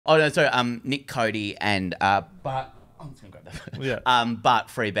Oh no, so Nick Cody and Bart. I'm just gonna grab that. Yeah. Bart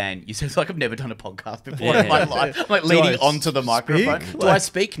Freeban. You said like I've never done a podcast before in my life. I'm like leaning onto the microphone. Do I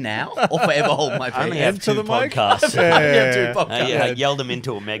speak now or forever hold my I only peace? have Into the two mic? podcasts. I have two podcasts. Yeah, I yelled them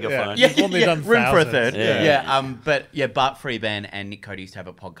into a megaphone. Yeah, You've only done room for a thousands. third. Yeah. But Bart Freeban and Nick Cody used to have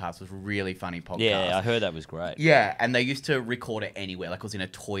a podcast. It was a really funny podcast. Yeah, I heard that was great. Yeah, and they used to record it anywhere. Like it was in a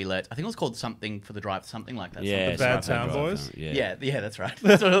toilet. I think it was called Something for the Drive, something like that. Yeah, Something Bad for the Sound Drive. Boys? Yeah. That's right.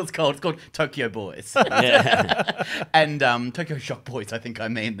 That's what it's called. It's called Tokyo Boys. Yeah. And Tokyo Shock Boys, I think I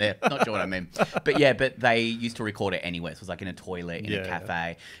mean there. Not sure what I mean. But they used to record it anywhere. So it was like in a toilet, in a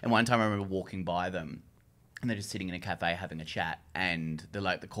cafe. And one time I remember walking by them and they're just sitting in a cafe having a chat and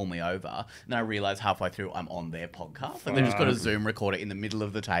they call me over. And then I realised halfway through I'm on their podcast. And they just got a Zoom recorder in the middle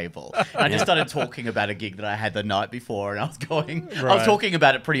of the table. And I just started talking about a gig that I had the night before and I was talking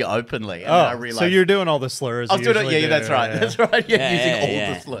about it pretty openly. And then I realised, so you're doing all the slurs. I was doing it, yeah, that's right. That's right. Yeah, using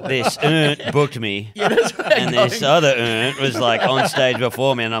all the slurs. This booked me. Yeah, that's right. And this other was like on stage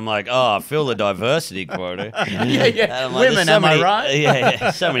before me, and I'm like, oh, I feel the diversity quota. Yeah. And I'm like, Women, there's so am I many- right?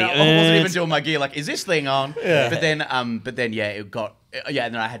 Yeah, so many. I wasn't even doing my gear. Like, is this thing on? Yeah. But then, it got. Yeah,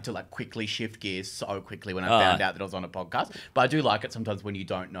 and then I had to quickly shift gears so quickly when I found out that I was on a podcast. But I do like it sometimes when you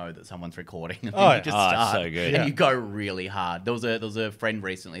don't know that someone's recording. And then you just start so good. and you go really hard. There was a friend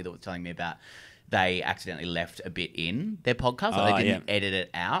recently that was telling me about. They accidentally left a bit in their podcast. Like they didn't edit it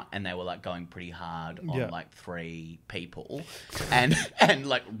out, and they were going pretty hard on three people, and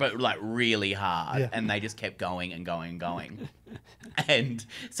really hard, and they just kept going and going and going, and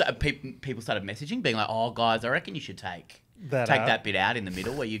so people started messaging, being like, "Oh, guys, I reckon you should take that bit out in the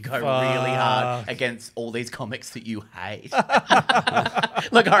middle where you go really hard against all these comics that you hate.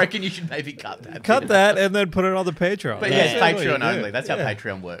 Like, I reckon you should maybe cut that. Cut that and then put it on the Patreon. But it's Patreon only. That's how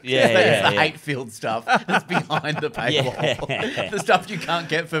Patreon works. Yeah, it's the hate-filled stuff that's behind the paywall. The stuff you can't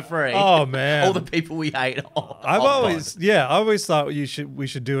get for free. Oh, man. All the people we hate. I always thought we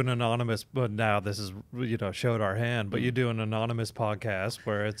should do an anonymous, but now this is, showed our hand, but you do an anonymous podcast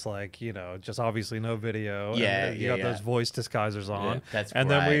where it's just obviously no video. And you got those voice disguisers on. Yeah, that's and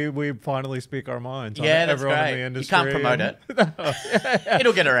great. then we finally speak our minds on That's everyone great. in the You industry. can't promote it.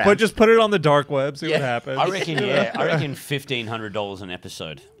 It'll get around. But just put it on the dark web, see what happens. I reckon $1,500 an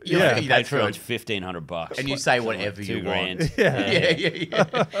episode. That's Patreon's good. $1,500, And you say whatever you want. $2,000.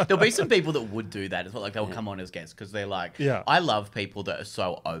 Yeah. There'll be some people that would do that as well. Like they'll come on as guests because they're like, I love people that are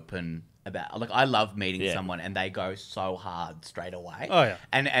so open about. I love meeting someone and they go so hard straight away. Oh yeah.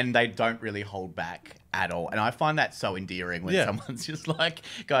 And they don't really hold back at all. And I find that so endearing when someone's just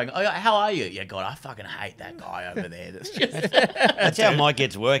going, "Oh, how are you?" Yeah, God, I fucking hate that guy over there. That's just That's how Mike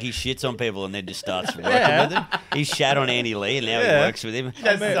gets work. He shits on people and then just starts working with them. He shat on Andy Lee and now he works with him.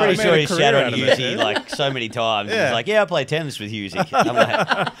 I'm pretty sure he shat on Husey so many times. He's like, I play tennis with Husey. I'm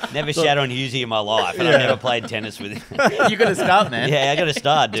like, never shat on Husey in my life, and I've never played tennis with him. You got to start, man. Yeah, I got to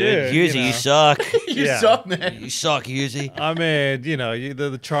start, dude. Husey, you suck. You suck, man. You suck, Husey. I mean,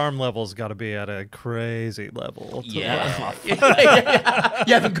 the charm level's got to be at a crazy level. Yeah.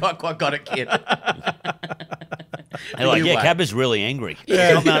 You haven't quite got it, kid. They're like, Anyway. Cabba's really angry.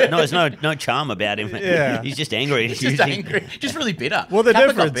 There's no charm about him. Yeah. He's just angry. He's just angry. Just really bitter. Well, the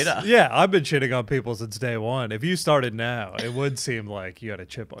Kappa got difference, bitter. I've been shitting on people since day one. If you started now, it would seem like you had a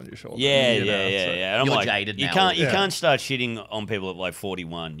chip on your shoulder. Yeah. So- And I'm You're like, jaded you now. can't start shitting on people at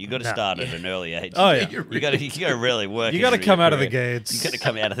 41. You got to start at an early age. Oh, yeah. You got to really work. You got to into come your out of the career. gates. You got to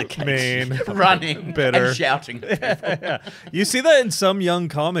come out of the gates. Mean. Running Bitter. and shouting. You see that in some young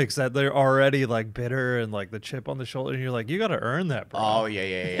comics that they're already bitter and the chip on the shoulder, and you're like, you got to earn that, bro. Oh,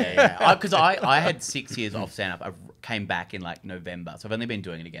 yeah. Because I had 6 years off stand-up. I came back in November. So I've only been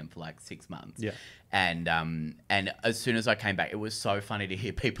doing it again for 6 months. Yeah. And as soon as I came back, it was so funny to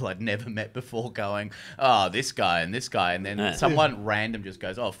hear people I'd never met before going, "Oh, this guy and this guy," and then someone random just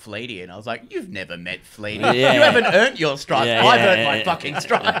goes, "Oh, Fleety," and I was like, "You've never met Fleety. Yeah. You haven't earned your stripes. I've earned my fucking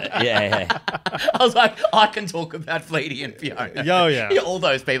stripes." Yeah. I was like, I can talk about Fleety and Fiona. Oh, yeah. All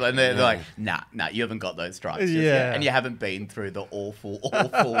those people, and they're like, nah, you haven't got those stripes just yet. And you haven't been through the awful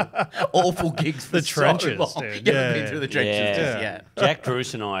gigs for The trenches, so long. dude. You haven't been through the trenches just Yeah. yet. Jack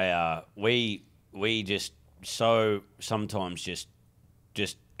Bruce and I, we just sometimes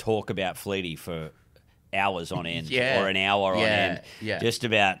just talk about Fleety for hours on end, or an hour on end, just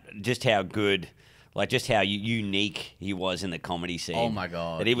about how good, just how unique he was in the comedy scene. Oh my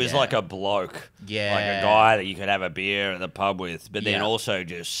God, that he was like a bloke, like a guy that you could have a beer at the pub with, but then also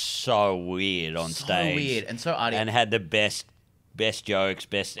just so weird on stage, weird and so arty, and had the best jokes,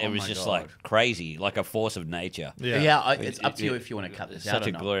 it was just crazy, like a force of nature. It's up to you if you want to cut this out such or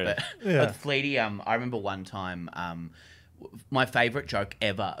a not. glory. But Fleety, I remember one time my favorite joke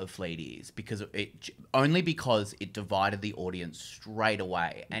ever of Fleety's because it divided the audience straight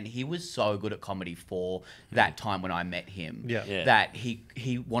away, and he was so good at comedy for that time when I met him that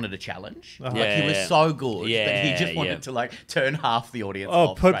he wanted a challenge. Like he was so good that he just wanted to like turn half the audience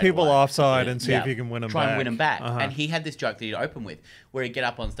off. Put people offside and see if you can win them back. Try and win them back. And he had this joke that he'd open with where he'd get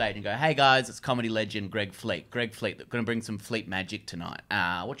up on stage and go, "Hey guys, it's comedy legend Greg Fleet, going to bring some Fleet magic tonight.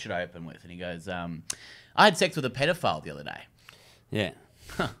 What should I open with?" And he goes, "I had sex with a pedophile the other day." Yeah.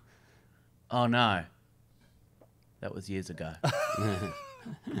 Oh no. That was years ago.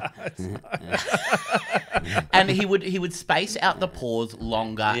 And he would space out the pause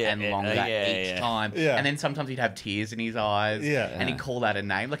longer and longer each time. Yeah. And then sometimes he'd have tears in his eyes. Yeah. And he'd call out a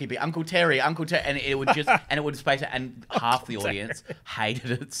name. Like he'd be Uncle Terry, and it would just and it would space out, and half the audience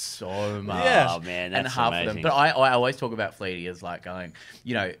hated it so much. Yeah. Oh man, that's and half amazing. of them. But I always talk about Fleety as like going,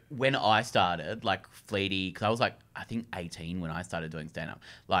 you know, when I started, like Fleety, because I was like, I think 18 when I started doing stand-up,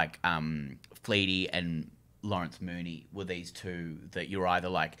 like Fleety and Lawrence Mooney were these two that you're either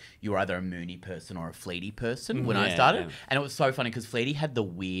a Mooney person or a Fleety person when I started. And it was so funny because Fleety had the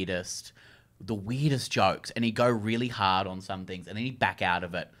weirdest jokes, and he'd go really hard on some things and then he'd back out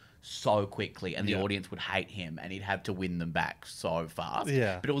of it so quickly, and the audience would hate him and he'd have to win them back so fast.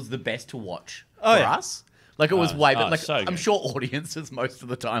 Yeah. But it was the best to watch for us. Like it was way, but like so I'm sure audiences most of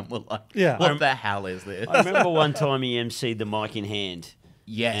the time were like, "What the hell is this?" I remember one time he emceed the Mic in Hand.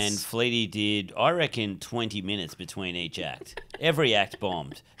 Yes. And Fleety did, I reckon, 20 minutes between each act. Every act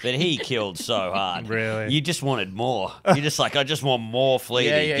bombed. But he killed so hard. Really? You just wanted more. You're just like, I just want more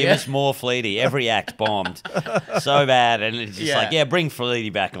Fleety. Give us more Fleety. Every act bombed. So bad. And it's just like, bring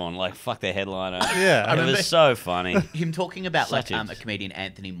Fleety back on. Like, fuck their headliner. Yeah. It was so funny. Him talking about like a comedian,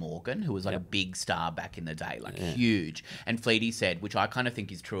 Anthony Morgan, who was like a big star back in the day, like huge. And Fleety said, which I kind of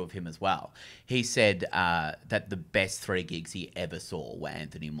think is true of him as well, he said that the best 3 gigs he ever saw were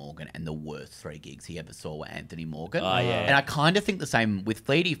Anthony Morgan, and the worst 3 gigs he ever saw were Anthony Morgan. And I kind of think the same with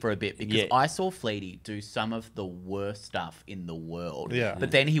Fleety for a bit, because I saw Fleety do some of the worst stuff in the world. Yeah.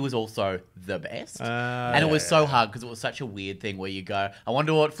 But then he was also the best. And it was so hard because it was such a weird thing where you go, I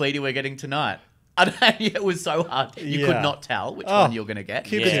wonder what Fleety we're getting tonight. I don't know, it was so hard. You could not tell which one you're going to get.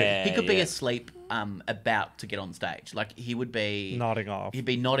 He could be asleep about to get on stage. Like he would be nodding off. He'd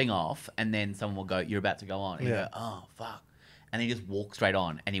be nodding off, and then someone will go, "You're about to go on." And he'd go, "Oh, fuck." And he'd just walk straight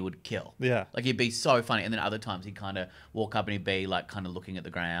on, and he would kill. Yeah. Like, he'd be so funny. And then other times he'd kind of walk up and he'd be, like, kind of looking at the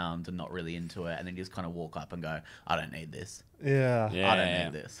ground and not really into it. And then he'd just kind of walk up and go, I don't need this. Yeah. I don't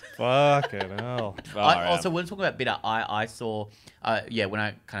need this. Fucking hell. Also, when talking about bitter, I saw, when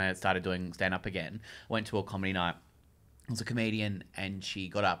I kind of started doing stand-up again, I went to a comedy night. There was a comedian, and she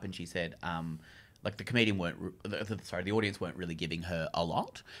got up and she said, like the audience weren't really giving her a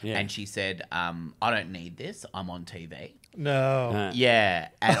lot. Yeah. And she said, I don't need this. I'm on TV. No. Yeah.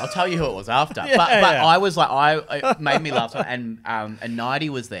 And I'll tell you who it was after. But I was like, it made me laugh. And Nighty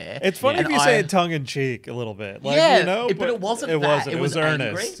was there. It's funny if you say it tongue in cheek a little bit. Like, yeah. You know, but it wasn't that. It was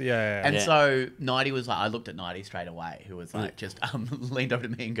earnest. Angry. Yeah. And so Nighty was like, I looked at Nighty straight away, who was like, just leaned over to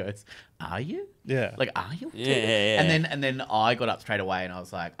me and goes, are you? Yeah. Like, are you? Yeah. And then I got up straight away and I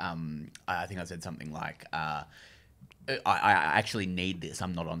was like, I think I said something like, I actually need this.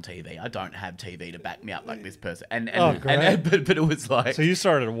 I'm not on TV. I don't have TV to back me up like this person. But it was like, so you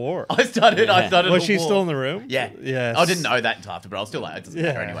started a war. I started. Was she still in the room? Yeah. Yes. I didn't know that until after, but I was still like, it doesn't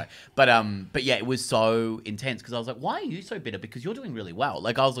matter anyway. But yeah, it was so intense because I was like, why are you so bitter? Because you're doing really well.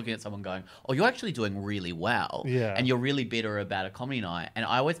 Like I was looking at someone going, oh, you're actually doing really well. Yeah. And you're really bitter about a comedy night. And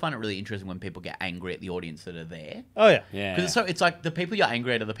I always find it really interesting when people get angry at the audience that are there. Oh yeah. Yeah. Because it's like the people you're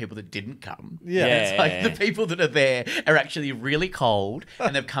angry at are the people that didn't come. Yeah. It's like the people that are there are actually really cold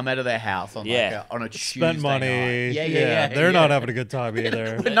and they've come out of their house on on a Tuesday spent money night. Yeah. They're not having a good time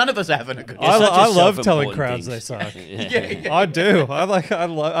either. None of us are having a good time. I love telling crowds they suck. I do. I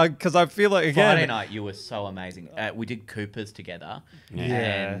love because I feel like again Friday night you were so amazing. We did Cooper's together.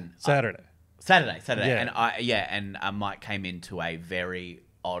 And Saturday. Yeah. And Mike came into a very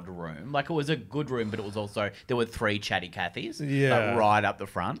odd room. Like it was a good room, but it was also there were 3 chatty Cathys. Like, right up the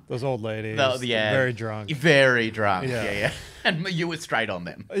front. Those old ladies. Very drunk. Very drunk. Yeah. And you were straight on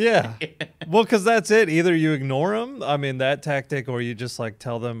them. Yeah. Well, because that's it. Either you ignore them, I mean that tactic, or you just like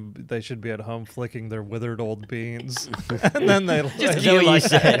tell them they should be at home flicking their withered old beans, and then they just do what you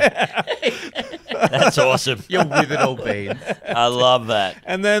said. That's awesome. Your withered old beans. I love that.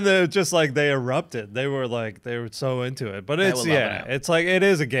 And then they erupted. They were so into it. But it's like it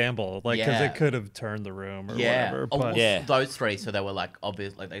is a gamble, like because it could have turned the room or whatever. But those 3, so they were like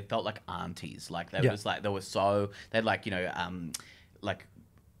obvious, like they felt like aunties. Like they was like they were so they like like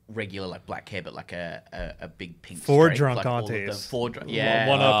regular like black hair, but like a big pink four streak, drunk like aunties. Four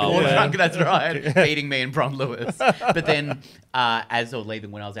one up. Four drunk. That's right. Beating me in Bron Lewis. But then, as I was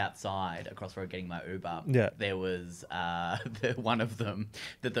leaving, when I was outside across the road getting my Uber, there was one of them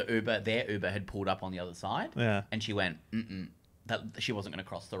that their Uber had pulled up on the other side, and she went, that she wasn't going to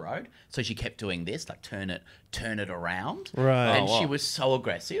cross the road, so she kept doing this, like turn it around, right? And she was so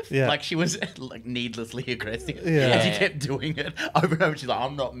aggressive, like she was like needlessly aggressive, yeah. And she kept doing it over and over. She's like,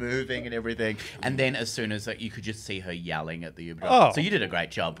 "I'm not moving," and everything. And then as soon as you could just see her yelling at the Uber driver. So you did a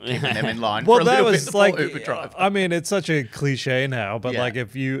great job keeping them in line. Well, for a that little was bit, like, Uber driver. I mean, it's such a cliche now, but like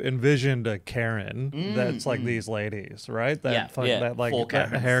if you envisioned a Karen, that's like these ladies, right? That that like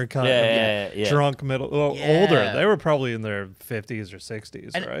that haircut, drunk older. They were probably in their 50s or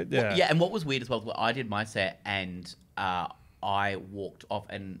 60s, right? Yeah. And what was weird as well, I did my set and I walked off,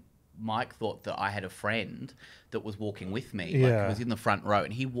 and Mike thought that I had a friend that was walking with me. Like, he was in the front row,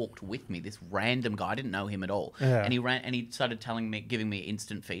 and he walked with me. This random guy, I didn't know him at all. And he ran, and he started giving me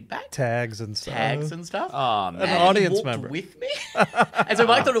instant feedback, tags and stuff. Oh man, an audience he walked member with me. And so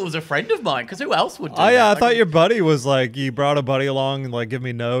Mike thought it was a friend of mine, because who else would do that? I thought your buddy was like, you brought a buddy along and like give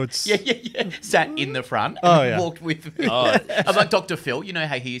me notes. Yeah. Sat in the front and walked with me. I'm like Dr. Phil. You know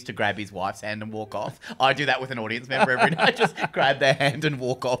how he used to grab his wife's hand and walk off? I do that with an audience member every night. Just grab their hand and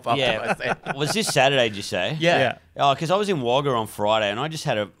walk off after my set. Was this Saturday, did you say? Yeah. Oh, because I was in Wagga on Friday, and I just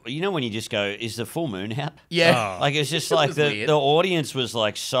had when you just go, is the full moon out? Yeah. Like, it's just like the audience was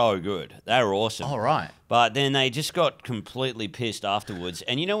like so good. They were awesome. All right. But then they just got completely pissed afterwards.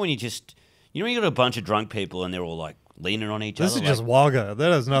 And when you got a bunch of drunk people and they're all like leaning on each other. This is just Wagga.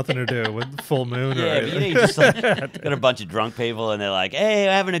 That has nothing to do with full moon or anything. You just got a bunch of drunk people and they're like, hey,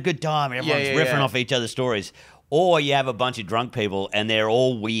 we're having a good time. Everyone's riffing off each other's stories. Or you have a bunch of drunk people and they're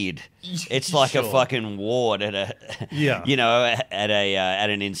all weird. It's like a fucking ward at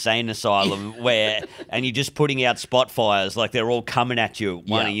an insane asylum and you're just putting out spot fires, like they're all coming at you at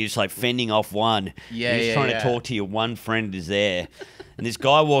one, and you're just like fending off one. You're just trying to talk to your one friend is there. And this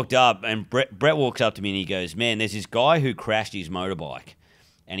guy walked up, and Brett walks up to me and he goes, "Man, there's this guy who crashed his motorbike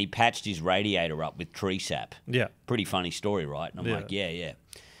and he patched his radiator up with tree sap." Yeah. Pretty funny story, right? And I'm like, yeah.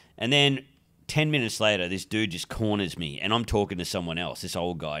 And then 10 minutes later, this dude just corners me, and I'm talking to someone else, this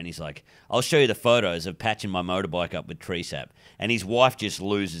old guy, and he's like, "I'll show you the photos of patching my motorbike up with tree sap." And his wife just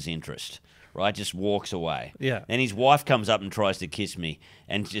loses interest, right? Just walks away. Yeah. And his wife comes up and tries to kiss me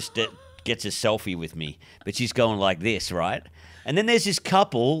and just gets a selfie with me, but she's going like this, right? And then there's this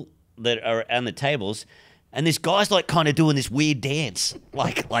couple that are on the tables, and this guy's like kind of doing this weird dance,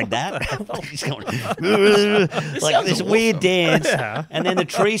 like that. He's going like this weird dance. Yeah. And then the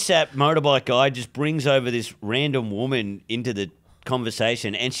tree sap motorbike guy just brings over this random woman into the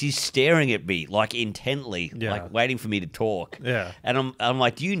conversation, and she's staring at me like intently, like waiting for me to talk. Yeah. And I'm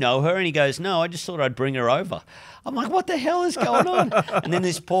like, "Do you know her?" And he goes, "No, I just thought I'd bring her over." I'm like, "What the hell is going on?" And then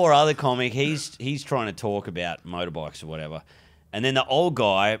this poor other comic, he's trying to talk about motorbikes or whatever, and then the old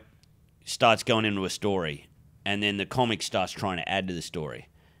guy starts going into a story, and then the comic starts trying to add to the story.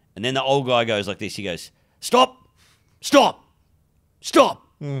 And then the old guy goes like this. He goes, "Stop! Stop! Stop!"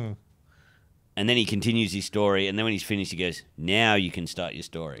 And then he continues his story, and then when he's finished, he goes, "Now you can start your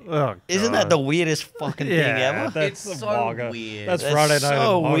story." Oh, isn't that the weirdest fucking thing ever? It's so weird. That's Friday night.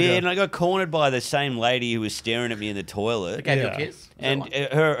 So weird. And I got cornered by the same lady who was staring at me in the toilet. They gave you a kiss? And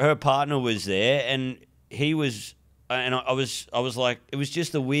her partner was there, and he was... And I was like, it was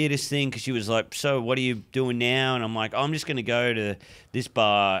just the weirdest thing, because she was like, "So what are you doing now?" And I'm like, "I'm just going to go to this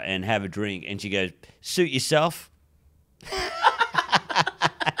bar and have a drink." And she goes, "Suit yourself."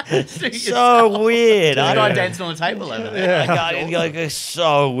 So weird. I got dancing on the table over there. It's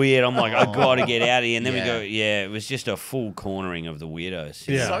so weird. I'm like, I got to get out of here. And then we go, it was just a full cornering of the weirdos.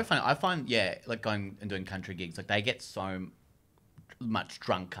 It's so funny. I find, like going and doing country gigs, like they get so much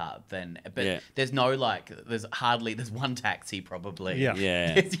drunker but there's no there's one taxi probably.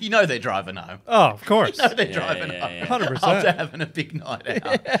 You know they're driving home. Oh, of course. You know they're driving home 100%. After having a big night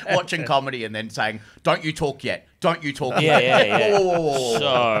out, watching comedy and then saying, "Don't you talk yet, don't you talk yet." Whoa.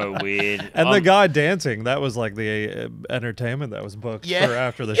 So weird. And the guy dancing, that was like the entertainment that was booked for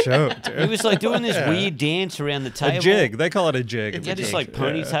after the show, dude. He was like doing this weird dance around the table. A jig. They call it a jig. He had this like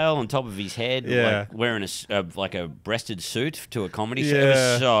ponytail on top of his head, like wearing a breasted suit to a comedy show. It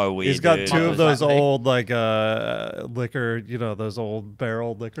was so weird. He's got two of those old liquor, those old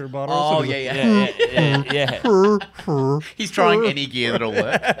barrel liquor bottles. Oh yeah. He's trying any gear that'll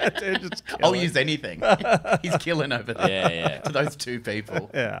work. I'll use anything. He's killing killing over there. Yeah. To those two people.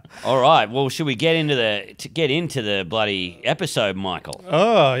 Yeah. All right. Well, should we get into the bloody episode, Michael?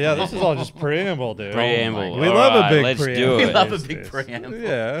 Oh yeah, this is all just preamble, dude. Preamble. We All love right, a big let's preamble. do We it. love a big preamble.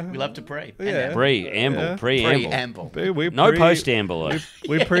 Yeah. We love to pre. Yeah. Preamble. Preamble. No post-amble.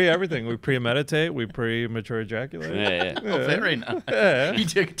 We pre everything. We premeditate. We premature ejaculate. Yeah. Oh, very nice. Yeah. You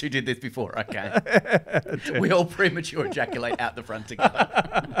two did this before, okay? We all premature ejaculate out the front together.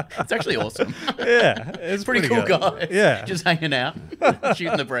 It's actually awesome. Yeah, it's Pretty cool good. guys. Yeah. Just hanging out,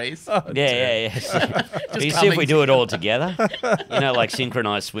 shooting the breeze. Yeah. Can you see if we do it all together? Like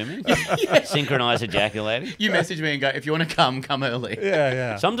synchronized swimming, synchronized ejaculating. You message me and go, if you want to come early.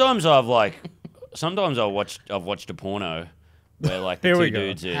 Yeah. Sometimes I've watched a porno where like the Here we two go.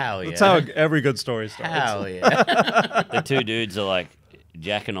 dudes are, Hell yeah. That's how every good story starts. Hell yeah. the two dudes are like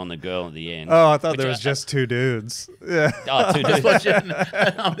jacking on the girl at the end. Oh, I thought there was just two dudes. Yeah. Oh, two dudes.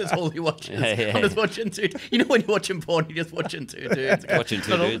 I'm just all he watches. Yeah. I'm just watching two. You know when you're watching porn, you're just watching two dudes. Watching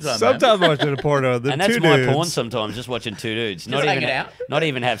two Not all the dudes. time, man. Sometimes watching a porno, the And that's two my dudes, porn sometimes, just watching two dudes. Just hanging out. Not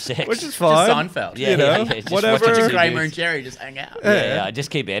even have sex. which is Just fine. Seinfeld. Yeah, you know, just whatever. watching Just two Kramer dudes. and Jerry just hang out. Yeah, I just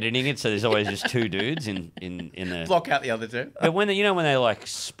keep editing it so there's always just two dudes in the. Block out the other two. But when when they like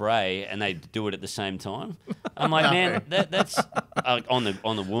spray and they do it at the same time, I'm like, man, that's on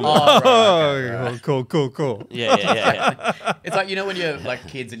the woman. Oh, right. Oh, cool. Yeah. It's like, when you're like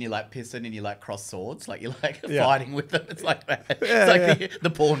kids and you're like pissing and you like cross swords, like you're like fighting with them. It's like that. The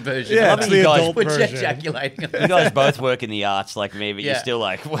porn version. Yeah, of it's it. the you guys- adult Which version. ejaculating. You guys both work in the arts like me, but you're Yeah. still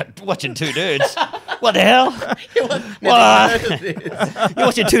like, what? Watching two dudes? What the hell? What? You're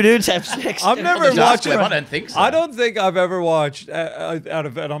watching two dudes have sex? I've never Just ask watched. them, I don't think so. I don't think I've ever watched out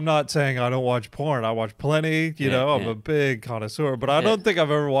of. And I'm not saying I don't watch porn. I watch plenty. You know, I'm a big connoisseur, but I don't think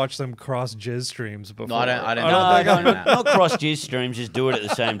I've ever watched them cross jizz streams before. No, I don't Not cross jizz streams, just do it at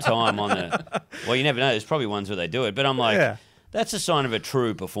the same time on the. Well, you never know. There's probably ones where they do it, but I'm like, Yeah. that's a sign of a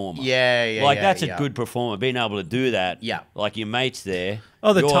true performer. Yeah. Like that's a good performer, being able to do that. Yeah. Like your mates there.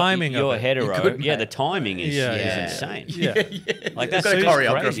 Oh, the you're- timing of You're it. hetero. Good, Yeah, mate. the timing is insane. Yeah. Like It's that's got a just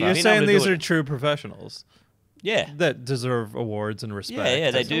choreographer. crazy. You're Being saying able to these do are it- true professionals Yeah. that deserve awards and respect. Yeah,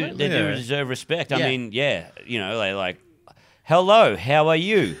 they do. Absolutely. They do Yeah. deserve respect. I Yeah. mean, they like, hello, how are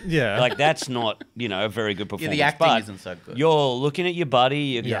you? Yeah. Like that's not a very good performance. the acting but isn't so good. You're looking at your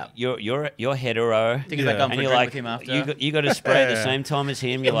buddy. Yeah. You're hetero. Thinking about going for And a you're drink like, with him after. you got to spray at the same time as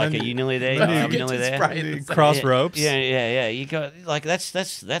him. You're like, are you nearly there? then Are you you get nearly to there? spray at the same- Cross ropes. Yeah. You got like that's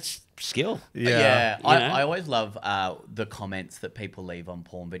skill. Yeah. You know? I always love the comments that people leave on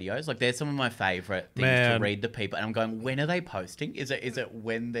porn videos. Like, they're some of my favorite things Man. to read to people. And I'm going, when are they posting? Is it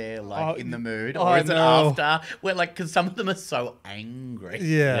when they're like Oh, in the mood, oh, or is it no. after? Where because some of them are so angry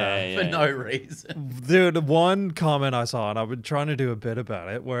Yeah. for no reason. Dude, one comment I saw, and I've been trying to do a bit about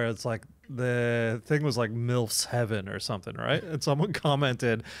it, where it's like the thing was like MILF's heaven or something, right? And someone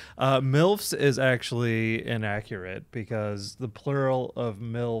commented, MILF's is actually inaccurate because the plural of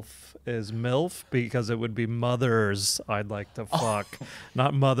MILF is MILF because it would be mothers I'd like to fuck,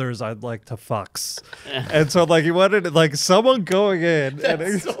 not mothers I'd like to fucks. And so like he wanted like someone going in.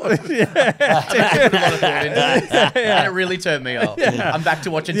 That's so Yeah. And it really turned me off. I'm back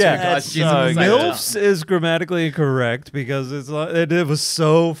to watching two guys That's jizzing so the same good. time. MILFs is grammatically incorrect because it's like, it was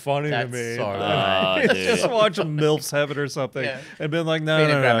so funny That's to me. so Oh, It's dude. just watching MILF's heaven or something Yeah. and been like, no, Being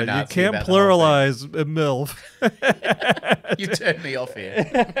a no, grammar no, you Nazi can't about the whole pluralize a MILF. You turned me off here.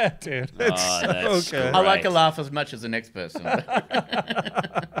 Dude, it's that's so good. I like Right. a laugh as much as the next person.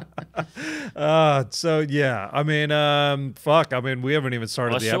 So yeah, I mean, fuck. I mean, we haven't even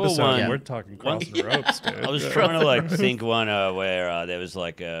started I the saw episode. one- We're talking crossing the ropes, dude. I was trying to like think one where there was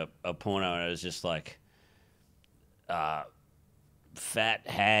like a porno and it was just like fat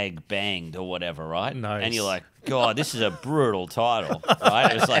hag banged or whatever, right? Nice. And you're like, God, this is a brutal title,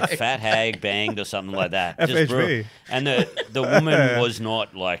 right? It was like fat hag banged or something like that. Just FHB. brutal. And the woman was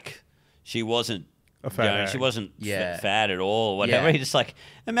not like, she wasn't A fat hag. she wasn't Yeah. fat at all or whatever. Yeah. You just like,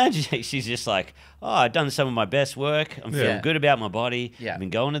 imagine she's just like, oh, I've done some of my best work. I'm feeling Yeah. good about my body. Yeah. I've been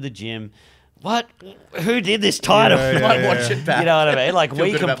going to the gym. What? Who did this title? Yeah, yeah, Might watch it back. You know what I mean? Like Feel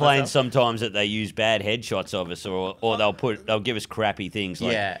we good about complain myself. sometimes that they use bad headshots of us, or they'll give us crappy things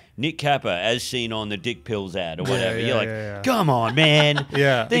like Yeah. Nick Capper as seen on the Dick Pills ad or whatever. yeah, You're like, yeah. come on, man.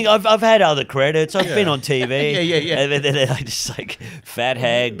 Yeah. Think I've had other credits. I've been on TV. Yeah. And then they're just like fat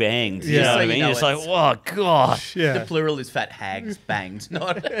hag banged. You Yeah. know So what I you mean? know It's like, it's- oh gosh. Yeah. The plural is fat hags banged,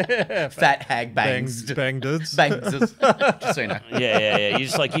 not fat hag bangs. Bang dudes. Bangs. Just so you know. Yeah. You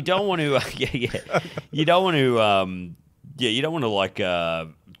just like you don't want to. You don't want to. You don't want to like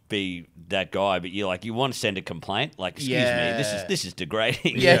be that guy, but you want to send a complaint. Like, excuse me, this is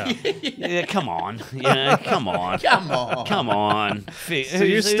degrading. Yeah. Come on, come on, come on. So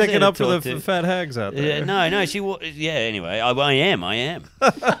you're sticking up for the fat hags out there? No. Anyway, I am.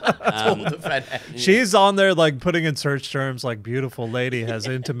 The fat hags. She's on there like putting in search terms like "beautiful lady has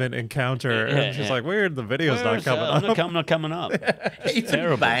intimate encounter," and she's like, "Weird, the video's not coming up." Not coming up. It's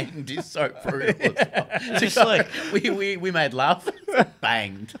terrible. Banged is so brutal. Just like we made love,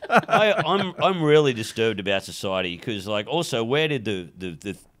 banged. I'm really disturbed about society because, like, also, where did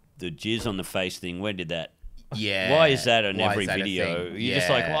the jizz on the face thing? Where did that? Yeah. Why is that on every video? You're just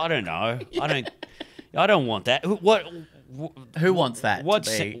like, well, I don't know. I don't want that. Who wants that?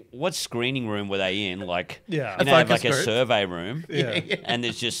 What screening room were they in? Like, they have like a survey room. Yeah. And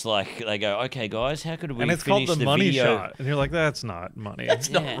it's just like they go, okay, guys, how could we? And it's finish called the video? money shot, and you're like, that's not money. That's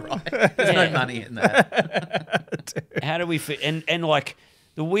not right. There's no money in that. How do we and like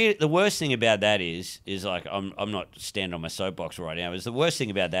the worst thing about that is like I'm not standing on my soapbox right now. Is the worst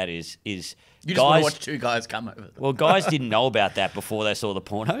thing about that is you just want to watch two guys come over. Well, guys didn't know about that before they saw the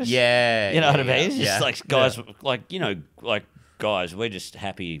pornos. Yeah, you know what I mean. It's yeah. just like guys, like guys, we're just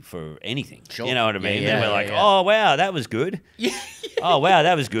happy for anything. Sure. You know what I mean? Yeah, and we're like, oh wow, that was good. Yeah. Oh wow,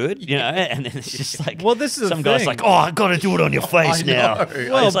 that was good. You know, and then it's just like, well, this is some guy's like, oh, I got to do it on your face now.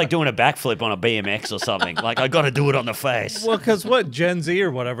 Well, it's like doing a backflip on a BMX or something. Like, I got to do it on the face. Well, because Gen Z or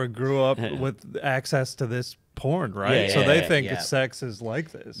whatever grew up with access to this porn, right? Yeah, so they yeah, think yeah. sex is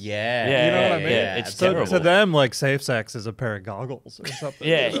like this. Yeah. You know what I mean? Yeah, it's so terrible. to them, like safe sex is a pair of goggles or something.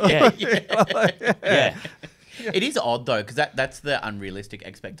 Yeah. It is odd though, because that's the unrealistic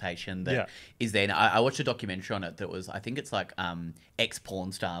expectation that is there. And I watched a documentary on it that was, I think it's like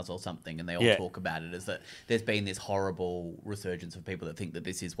ex-porn stars or something, and they all talk about it as that there's been this horrible resurgence of people that think that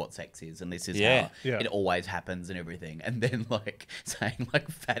this is what sex is and this is how it always happens and everything, and then like saying like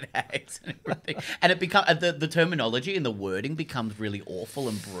fat hags and everything, and it becomes the terminology and the wording becomes really awful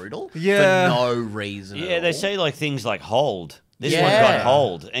and brutal for no reason. Yeah, at all. they say like things like hold. This one got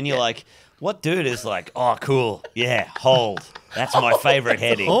hold, and you're like, what dude is like, oh, cool, yeah, hold. That's my favorite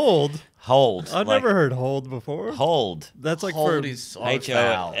heading. Hold? Hold. I've never heard hold before. Hold. That's like Hold for is so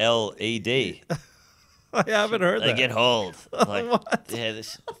HOLED. I haven't heard They that. get hold. Like, yeah,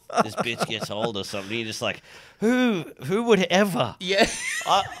 this bitch gets hold or something. You're just like, who would ever? Yeah.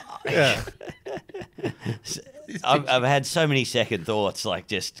 Yeah. I've had so many second thoughts, like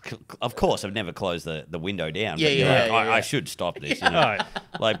just, of course, I've never closed the window down. I should stop this. You know? Right.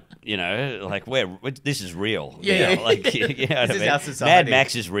 Like, you know, like this is real. Yeah, you know, like, you know what I This is mean? our society. Mad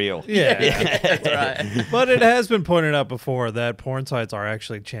Max is real. Yeah. That's right. But it has been pointed out before that porn sites are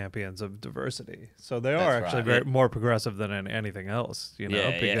actually champions of diversity. So they are That's actually right. more progressive than anything else, you know,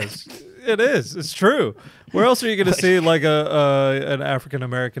 Yeah, because it is. It's true. Where else are you going to see like an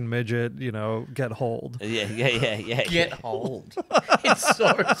African-American midget, you know, get hold? Yeah. Get hold. It's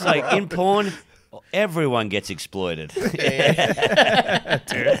so It's like in porn, everyone gets exploited. Look at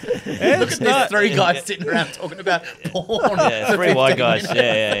these three guys sitting around talking about porn. Yeah, three white guys.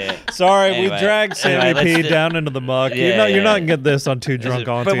 Yeah. Sorry, Anyway, we dragged Sammy let's P down into the muck. You're not going to get this on Two Drunk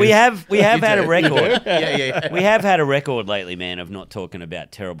Aunties. But we have had a record. Yeah. We have had a record lately, man, of not talking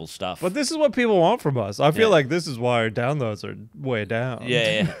about terrible stuff. But this is what people want from us. I feel like this is why our downloads are way down.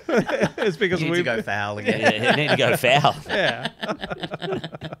 Yeah. It's because We need we to go foul again. Yeah, you need to go foul. Yeah.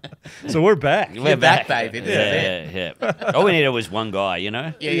 So we're back. We're back, baby. This is Yeah. All we needed was one guy, you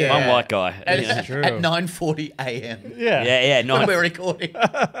know? Yeah. One white guy. And you know? it's true. at 9:40 a.m. Yeah. Yeah. when we're recording.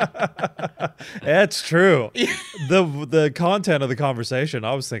 That's true. The content of the conversation,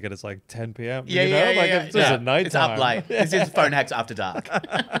 I was thinking it's like 10 p.m. Yeah, you know? yeah. Like it's just at nighttime. It's up late. This is Phone Hacks After Dark.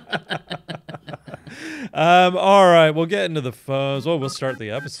 All right, we'll get into the phones. Well, we'll start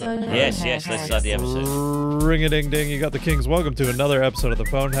the episode. Yes. Let's start the episode. Ring a ding ding. You got the Kings. Welcome to another episode of the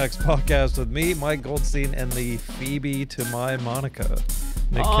Phone Hacks podcast with me, Mike Goldstein, and the Phoebe to my Monica.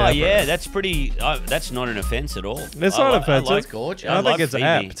 Nick Capper. Yeah, that's pretty. That's not an offense at all. It's not offensive. It's gorgeous. I think it's Phoebe.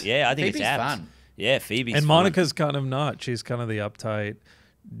 apt. Yeah, I think Phoebe's it's apt. fun. Yeah, Phoebe's And fun. Monica's kind of not. She's kind of the uptight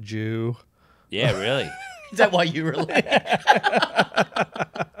Jew. Yeah, really. Is that why you relate?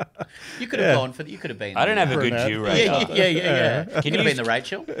 You could have gone for. You could have been. I don't have a good Brunette. Jew radar. Yeah. You Can could you have been the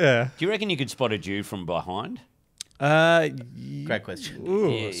Rachel. Yeah. Do you reckon you could spot a Jew from behind? Great question.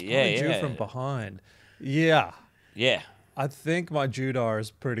 Ooh, Yeah, Jew yeah. from behind. Yeah. Yeah, I think my Judar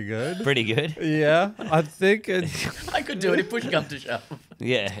is pretty good. pretty good. Yeah. I think it's... I could do it if push comes to shove.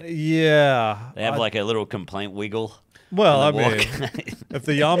 Yeah, Yeah. they have like a little complaint wiggle. Well, I mean, if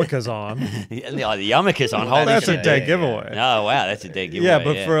the yarmulke's on. The yarmulke's on. Holy that's shit. a dead giveaway. Oh, wow. That's a dead giveaway. Yeah,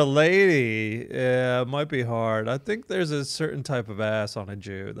 but for a lady, it might be hard. I think there's a certain type of ass on a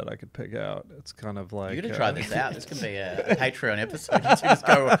Jew that I could pick out. It's kind of like... You're going to try this out. This can be a Patreon episode. You two just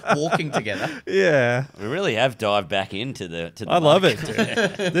go walking together. Yeah. We really have dived back into the I love it,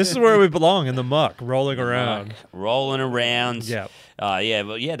 dude. This is where we belong, in the muck, rolling around. Rolling around. Yeah.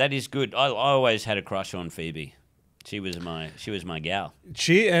 Yeah, that is good. I always had a crush on Phoebe. She was my gal.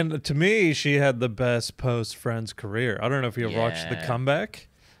 And to me, she had the best post-Friends career. I don't know if you ever watched The Comeback.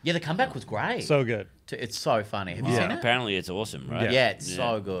 Yeah, The Comeback was great. So good. It's so funny. Have you seen it? Apparently it's awesome, right? Yeah, it's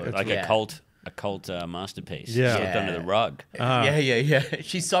so good. It's like a cult masterpiece. Yeah. Slipped under the rug. Yeah.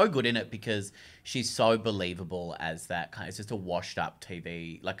 She's so good in it because she's so believable as that kind. It's just a washed-up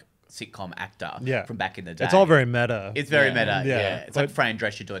TV, like sitcom actor from back in the day. It's all very meta. It's very meta. Yeah. It's like Fran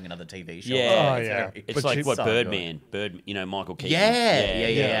Drescher doing another TV show. Yeah. It's it's like what so Birdman. Michael Keaton.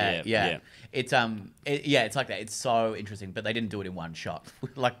 Yeah. It's it's like that. It's so interesting, but they didn't do it in one shot,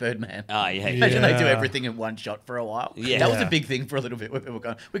 like Birdman. Oh yeah. Imagine they do everything in one shot for a while. Yeah. That was a big thing for a little bit. Where people were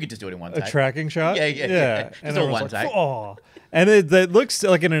going, we could just do it in one take. A tracking shot. Yeah. Just all one take. Oh. And it looks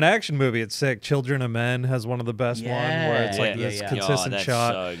like in an action movie, it's sick. Children of Men has one of the best ones where it's like this consistent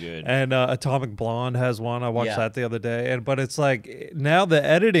shot. So good. And Atomic Blonde has one. I watched that the other day. But it's like now the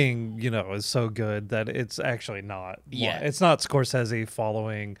editing, is so good that it's actually not. Yeah. It's not Scorsese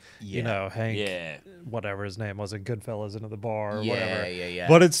following, Hank. Yeah. Whatever his name was in Goodfellas into the bar or Yeah, whatever. yeah.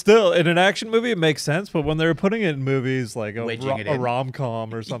 But it's still, in an action movie, it makes sense. But when they're putting it in movies like a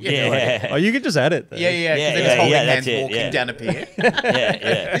rom-com or something, you can just edit this. Yeah. Because they're just holding hands walking down a pier.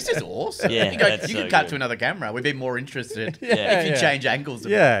 This is awesome. Yeah, you could cut to another camera. We'd be more interested if you change angles.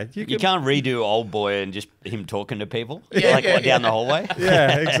 You can't redo Old Boy and just him talking to people down the hallway.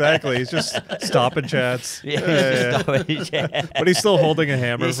 Yeah, exactly. He's just stopping chats. But he's still holding a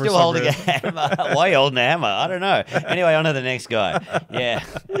hammer. He's still holding a hammer. Why are you holding a hammer? I don't know. Anyway, on to the next guy. Yeah.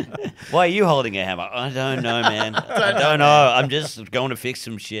 Why are you holding a hammer? I don't know, man. I don't know. I'm just going to fix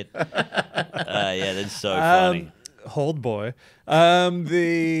some shit. That's so funny. Hold Boy.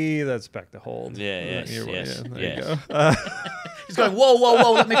 That's back to Hold. There you go. He's going,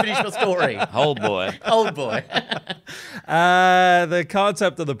 whoa, let me finish my story. Hold Boy. The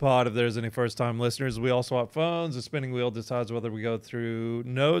concept of the pod, if there's any first-time listeners, we all swap phones. The spinning wheel decides whether we go through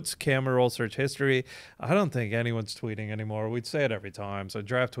notes, camera roll, search history. I don't think anyone's tweeting anymore. We'd say it every time. So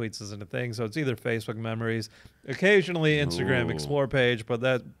draft tweets isn't a thing. So it's either Facebook memories, occasionally Instagram explore page, but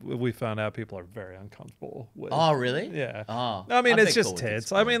that we found out people are very uncomfortable with. Oh, really? Yeah. Oh, I mean, it's just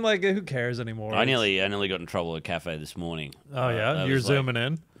tits. I mean, like, who cares anymore? I nearly got in trouble at a cafe this morning. Oh, yeah? You're zooming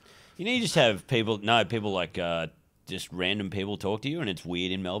in? You just have people like just random people talk to you, and it's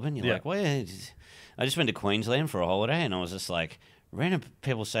weird in Melbourne. You're like, well, I just went to Queensland for a holiday, and I was just like, random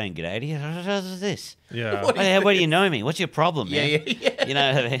people saying g'day to you. What is this? Yeah. What do you know me? What's your problem, man? Yeah. You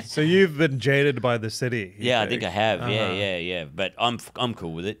know what I mean? So you've been jaded by the city. Yeah, I think I have. Yeah. But I'm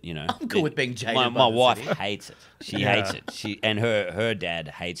cool with it. I'm cool with being jaded. My wife hates it. She hates it. And her dad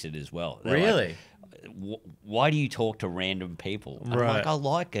hates it as well. They're really? Like, why do you talk to random people? I'm like, I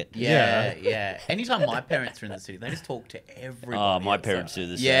like it. Yeah. Anytime my parents are in the city, they just talk to everybody. Oh, my parents do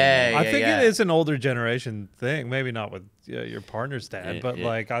the same. Yeah, I think it is an older generation thing. Maybe not with your partner's dad, but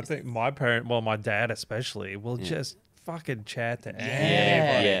like I think my dad especially, will just fucking chat to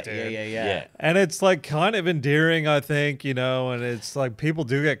anybody, dude. Yeah. And it's like kind of endearing, I think, and it's like people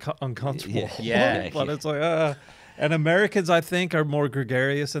do get uncomfortable. Yeah. But it's like, and Americans, I think, are more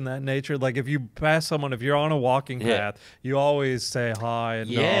gregarious in that nature. Like if you pass someone, if you're on a walking path, you always say hi and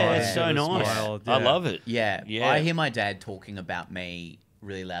nod it's so nice. Smile. I love it. Yeah. I hear my dad talking about me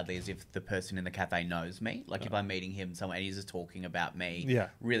really loudly as if the person in the cafe knows me. Like if I'm meeting him somewhere and he's just talking about me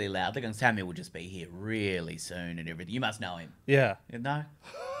really loudly, going, Sammy will just be here really soon and everything. You must know him. Yeah. No.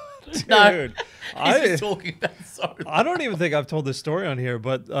 Dude, he's just talking about so long. I don't even think I've told this story on here,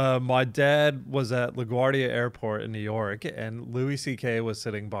 but my dad was at LaGuardia Airport in New York, and Louis C.K. was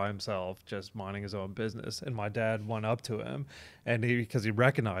sitting by himself, just minding his own business. And my dad went up to him, and because he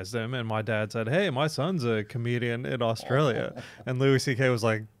recognized him, and my dad said, "Hey, my son's a comedian in Australia." And Louis C.K. was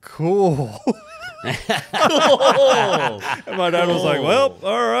like, "Cool." And my dad was like, "Well,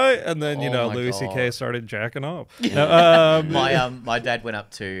 all right." And then Louis C.K. started jacking off. My dad went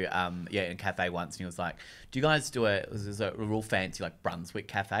up to in a cafe once, and he was like, "Do you guys do a real fancy like Brunswick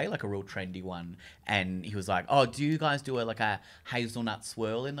cafe, like a real trendy one?" And he was like, "Oh, do you guys do a hazelnut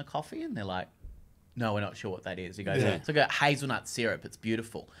swirl in the coffee?" And they're like, "No, we're not sure what that is." He goes, "It's like a hazelnut syrup. It's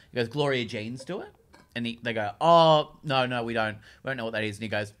beautiful." He goes, "Gloria Jean's do it?" And they go, "Oh, no, we don't know what that is." And he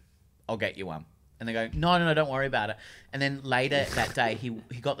goes, "I'll get you one." And they go, no, don't worry about it. And then later that day, he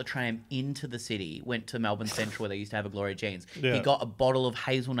got the tram into the city, went to Melbourne Central where they used to have a Gloria Jean's. Yeah. He got a bottle of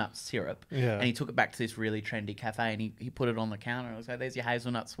hazelnut syrup and he took it back to this really trendy cafe and he put it on the counter and I was like, there's your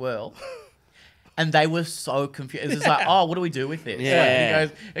hazelnut swirl. And they were so confused. It was just like, oh, what do we do with this? Yeah.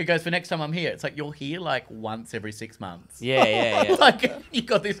 Like, he goes, for next time I'm here. It's like, you're here like once every 6 months. Yeah. Like, you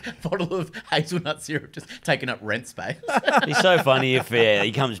got this bottle of hazelnut syrup just taking up rent space. It's so funny if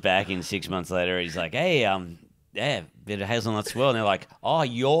he comes back in 6 months later and he's like, hey, bit of hazelnut swirl. And they're like, oh,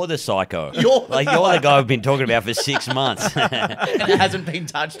 you're the psycho. You're the guy we've been talking about for 6 months. And it hasn't been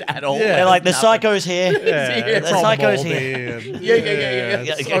touched at all. Yeah. They're like, the psycho's here. Yeah, the psycho's here. Yeah.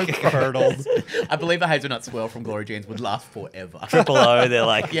 It's so curdled. I believe a hazelnut swirl from Gloria Jean's would last forever. Triple O, they're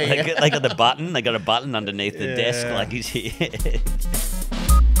like, they got the button. They got a button underneath the desk like he's here.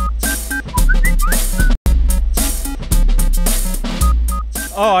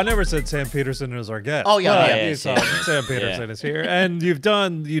 Oh, I never said Sam Petersen is our guest. Oh, yeah. Sam Petersen is here. And you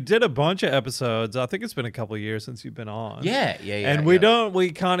did a bunch of episodes. I think it's been a couple of years since you've been on. Yeah. And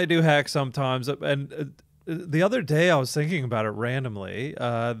we kind of do hacks sometimes. And the other day I was thinking about it randomly.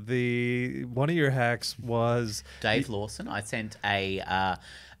 One of your hacks was Dave Lawson. I sent a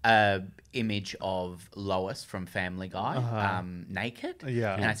image of Lois from Family Guy naked.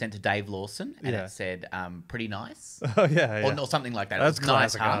 Yeah. And I sent to Dave Lawson and it said, pretty nice. Oh, yeah. Or something like that. That's it was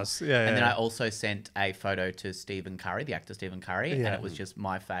classic nice, us. Yeah, and then I also sent a photo to Stephen Curry, the actor Stephen Curry, and it was just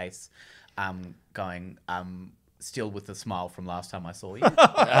my face going, still with the smile from last time I saw you.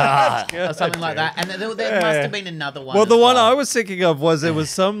 Or something like that. And there must have been another one. Well, the one I was thinking of was it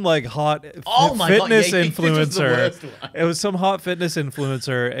was some like hot fitness influencer. It was some hot fitness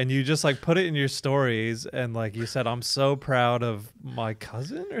influencer, and you just like put it in your stories, and like you said, "I'm so proud of my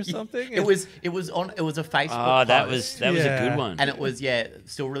cousin" or something. It was a Facebook. Oh, that was a good one. And it was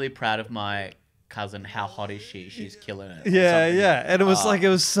still really proud of my cousin. How hot is she? She's killing it. Yeah. And it was like, it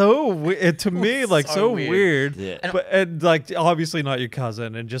was so weird to me, like so weird. Yeah. And like obviously not your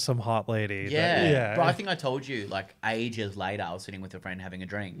cousin and just some hot lady. Yeah. But I think I told you like ages later, I was sitting with a friend having a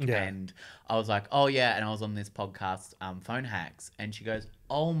drink and I was like, oh yeah. And I was on this podcast, Phone Hacks. And she goes,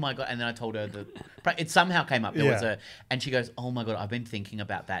 oh my God. And then I told her it somehow came up. There was and she goes, oh my God, I've been thinking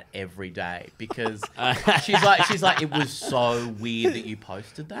about that every day because she's like, it was so weird that you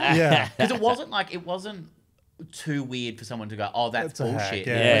posted that. Yeah. Because it wasn't too weird for someone to go, oh, that's bullshit.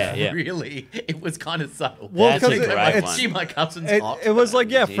 Really, it was kind of subtle. Well, that's a great one. My cousin's hot. It was like,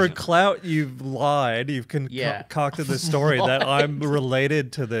 for clout, you've lied. You've concocted this story that I'm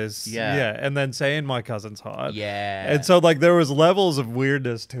related to this. Yeah. And then saying my cousin's hot. Yeah. And so like there was levels of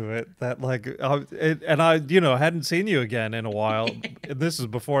weirdness to it that like, and I, hadn't seen you again in a while. This is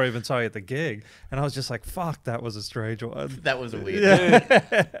before I even saw you at the gig. And I was just like, fuck, that was a strange one. That was a weird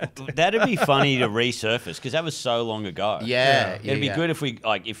one. That'd be funny to resurface because that was so long ago. It'd be good if we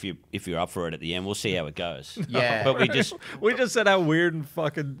if you're up for it at the end, we'll see how it goes. Yeah, but we just said how weird and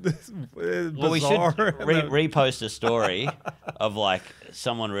fucking bizarre. Well, we should repost a story of like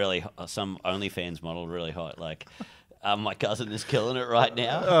someone really some OnlyFans model really hot like. My cousin is killing it right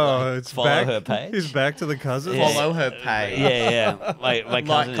now. Oh, it's follow back, her page. He's back to the cousin. Yeah. Follow her page. Yeah. My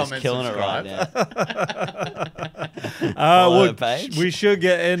cousin is killing subscribe. it right now. Follow her page. We should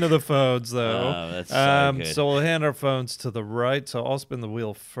get into the phones though. Oh, that's so good. So we'll hand our phones to the right. So I'll spin the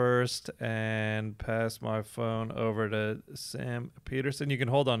wheel first and pass my phone over to Sam Petersen. You can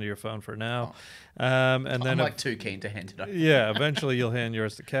hold on to your phone for now. And then I'm too keen to hand it over. Yeah, eventually you'll hand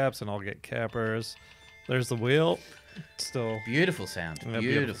yours to Caps and I'll get Cappers. There's the wheel. Still beautiful sound.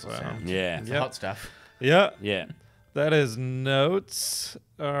 Beautiful sound. Yeah. It's hot stuff. Yeah. Yeah. That is notes.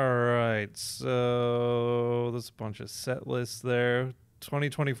 All right. So there's a bunch of set lists there.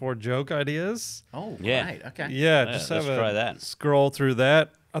 2024 joke ideas. Oh, right. Okay. Yeah, just let's try that. Scroll through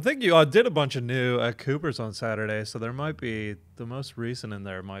that. I think you did a bunch of new at Cooper's on Saturday, so there might be the most recent in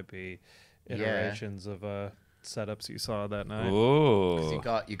there might be iterations of setups you saw that night. Ooh.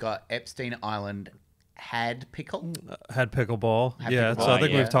 You got Epstein Island. Had pickleball. Pickleball. So I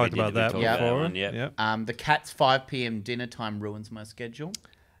think we've talked about that before. The Cats 5 p.m. dinner time ruins my schedule.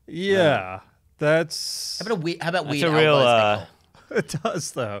 Yeah, that's. How about weird a real, elbows? It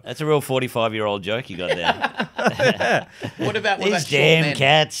does though. That's a real 45-year-old joke you got there. What about these damn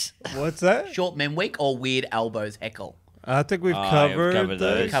cats? What's that? Short men week or weird elbows heckle? I think we've covered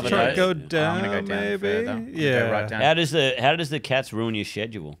those. Go down, I'm gonna go down maybe. Further. Yeah. Go right down. How does the Cats ruin your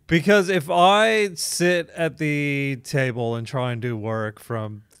schedule? Because if I sit at the table and try and do work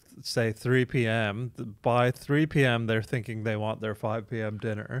from say 3 p.m. By 3 p.m. they're thinking they want their 5 p.m.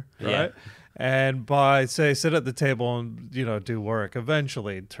 dinner, right? And by, say, sit at the table and, do work,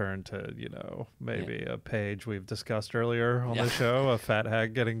 eventually turn to, maybe a page we've discussed earlier on the show, a fat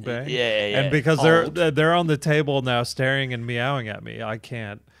hag getting banged. And because they're on the table now staring and meowing at me, I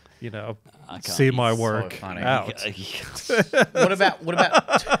can't, see my work out. What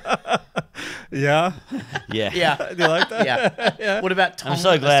about... Yeah. Do you like that? Yeah. What about tong? I'm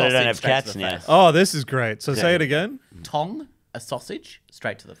so glad I don't have cats now. Oh, this is great. So say it again. Tong, a sausage,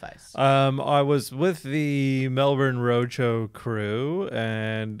 straight to the face. I was with the Melbourne Roadshow crew,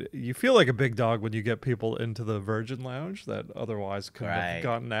 and you feel like a big dog when you get people into the Virgin Lounge that otherwise couldn't have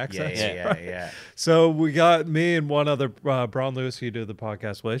gotten access. Yeah. So we got me and one other, Braun Lewis, who you do the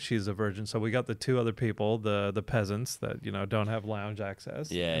podcast with. She's a virgin. So we got the 2 other people, the peasants that, don't have lounge access.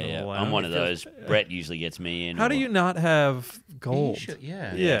 Yeah. I'm one of those. Brett usually gets me in. How do you not have gold? You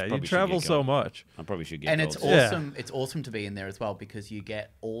you travel so much. I probably should get and gold. it's awesome. It's awesome to be in there as well because you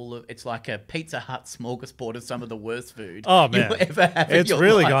get all of it's like a Pizza Hut smorgasbord of some of the worst food you ever have. It's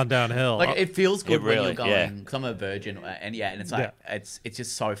really gone downhill. Like it feels good when you're going. Yeah. Cause I'm a virgin, and it's like it's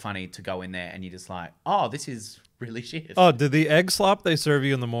just so funny to go in there and you're just like, oh, this is really shit. Oh, the egg slop they serve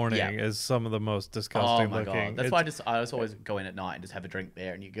you in the morning is some of the most disgusting looking. God. That's why I just always go in at night and just have a drink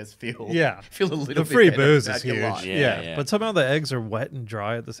there, and you just feel a little bit. The free booze is huge. Yeah. But somehow the eggs are wet and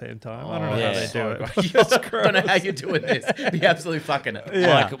dry at the same time. I don't know how they do it. I don't know how you're doing this. You're absolutely fucking it.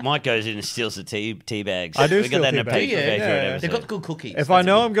 Yeah. Mike goes in and steals the tea bags. I do. We got that in a paper. They've got good cookies. If I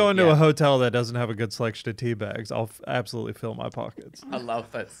know I'm going to a hotel that doesn't have a good selection of tea bags, I'll absolutely fill my pockets. I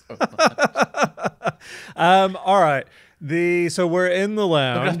love that so much. All right. So we're in the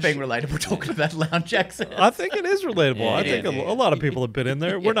lounge. Look at us being relatable talking about lounge access. I think it is relatable. I think a lot of people have been in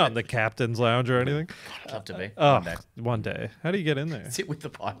there. We're not in the captain's lounge or anything. I'd love to be. One day. How do you get in there? Sit with the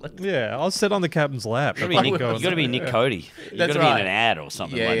pilot. Yeah, I'll sit on the captain's lap. You got to be Nick Cody. You got to be in an ad or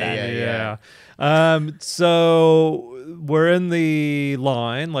something like that. Yeah. So we're in the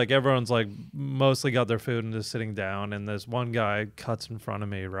line. Like everyone's like mostly got their food and just sitting down. And there's one guy cuts in front of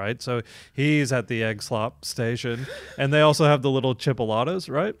me, right? So he's at the egg slop station, and they also have the little chipolatas,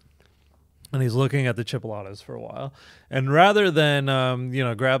 right? And he's looking at the chipolatas for a while. And rather than,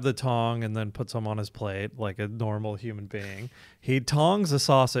 grab the tong and then put some on his plate like a normal human being, he tongs a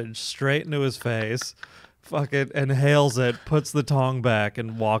sausage straight into his face, inhales it, puts the tong back,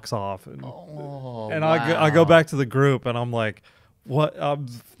 and walks off. And, I go back to the group, and I'm like, what?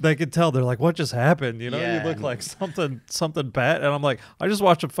 They could tell. They're like, what just happened? You look like something bad. And I'm like, I just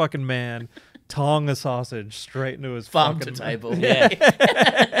watched a fucking man tong a sausage straight into his farm fucking to table.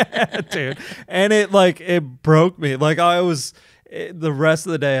 Dude. And it broke me. Like the rest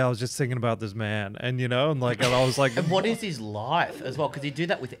of the day I was just thinking about this man, and I was like, and what is his life as well? Because he'd do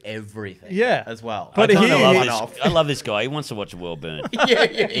that with everything, as well. But I love this guy. He wants to watch the world burn.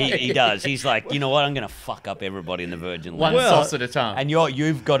 He does. He's like, you know what? I'm going to fuck up everybody in the Virgin Land. One sauce at a time. And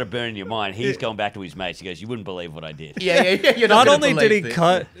you've got to burn in your mind. He's going back to his mates. He goes, you wouldn't believe what I did. You're not only did he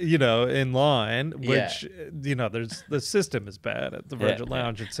cut, in line, which there's the system is bad at the Virgin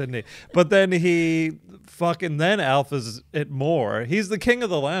Lounge in Sydney, but then he then alphas it more. He's the king of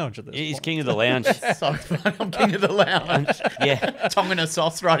the lounge at this point. He's king of the lounge. So fun. I'm king of the lounge. Tonguing a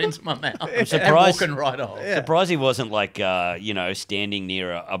sauce right into my mouth. I'm surprised. And walking right off. Surprised he wasn't like, standing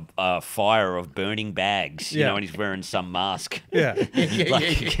near a fire of burning bags, and he's wearing some mask. Yeah.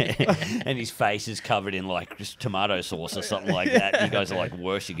 And his face is covered in like just tomato sauce or something like that. You guys are like,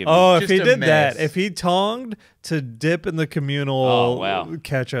 worse you give me. Oh, if he did that, if he tonged to dip in the communal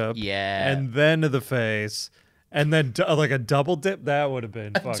ketchup and then to the face, and then like a double dip, that would have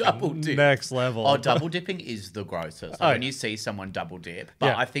been fucking next level. Oh, double dipping is the grossest. When you see someone double dip.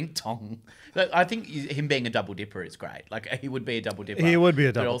 But I think him being a double dipper is great. Like he would be a double dipper. He would be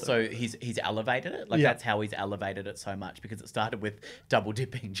a double But also he's elevated it. Like that's how he's elevated it so much, because it started with double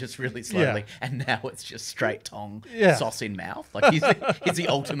dipping just really slowly, and now it's just straight tong sauce in mouth. Like he's the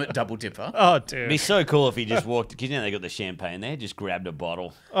ultimate double dipper. Oh, dude. It'd be so cool if he just walked, because they got the champagne there, just grabbed a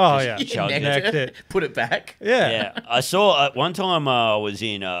bottle. Oh, Necked it, put it back. Yeah, I saw one time I was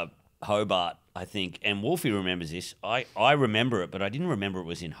in Hobart, I think, and Wolfie remembers this. I remember it, but I didn't remember it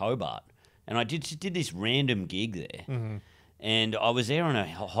was in Hobart. And I did this random gig there. And I was there on a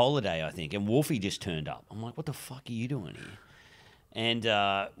holiday, I think, and Wolfie just turned up. I'm like, what the fuck are you doing here?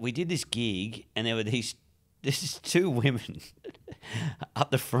 And we did this gig, and there were these 2 women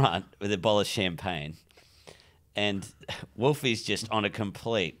up the front with a bottle of champagne. And Wolfie's just on a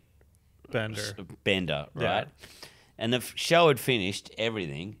complete bender, right? And the show had finished,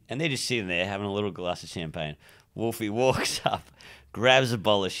 everything, and they're just sitting there having a little glass of champagne. Wolfie walks up, grabs a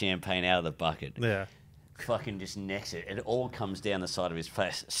bowl of champagne out of the bucket. Yeah. Fucking just necks it. It all comes down the side of his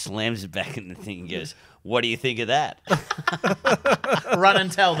face, slams it back in the thing and goes, what do you think of that? Run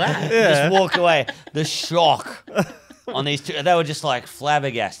and tell that. Yeah. Just walk away. The shock on these two. They were just like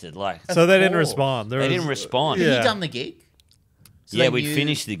flabbergasted. Like, So they didn't respond. They didn't respond. Had Yeah. he done the gig? So Yeah, they we'd knew-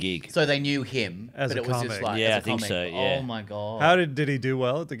 finished the gig. So they knew him, As but a it was just comic. like, Yeah, as a I think comic. so, yeah. Oh my god! How did he do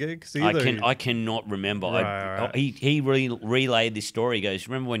well at the gig? 'Cause I cannot remember. Right. He relayed this story. He goes,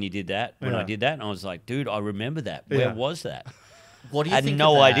 remember when you did that? When I did that? And I was like, dude, I remember that. Where was that? What do you I had think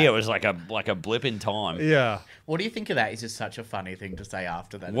no of that? idea. It was like a blip in time. Yeah. What do you think of that? It's just such a funny thing to say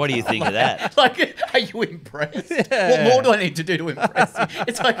after that. What do you think of that? Like, are you impressed? Yeah. What more do I need to do to impress you?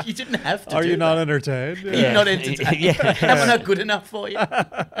 It's like you didn't have to. Are do you not that. entertained? You're not entertained. Yeah. Am I not good enough for you?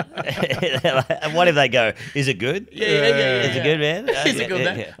 And what if they go, is it good? Yeah. Is it good, man? Is it good,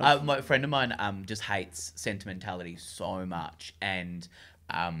 man? Yeah. My friend of mine just hates sentimentality so much, and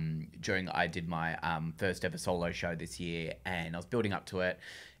during I did my first ever solo show this year, and I was building up to it,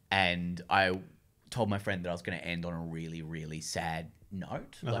 and I told my friend that I was going to end on a really, really sad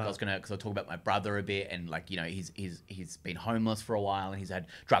note. Like I was gonna, because I talk about my brother a bit, and like, you know, he's been homeless for a while, and he's had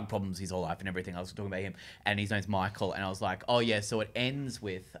drug problems his whole life and everything. I was talking about him, and his name's Michael, and I was like, oh yeah, so it ends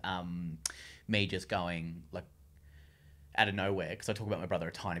with me just going like out of nowhere, because I talk about my brother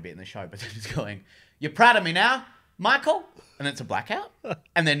a tiny bit in the show, but then just going, "You're proud of me now, Michael?" And then it's a blackout,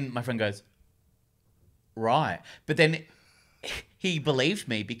 and then my friend goes, "Right," but then he believed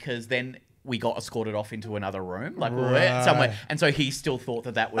me, because then we got escorted off into another room, like we were somewhere, and so he still thought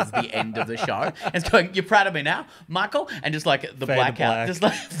that was the end of the show. And it's going, "You're proud of me now, Michael?" And just like the blackout, just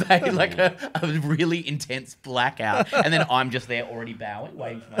like fade, like a really intense blackout, and then I'm just there already bowing,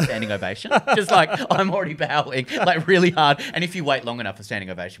 waiting for my standing ovation. Just like I'm already bowing, like really hard. And if you wait long enough, a standing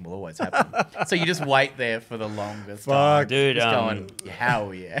ovation will always happen. So you just wait there for the longest time, dude. just going,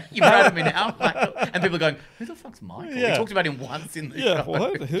 "Hell yeah, you're proud of me now, Michael?" And people are going, "Who the fuck's Michael?" Yeah. We talked about him once in the show.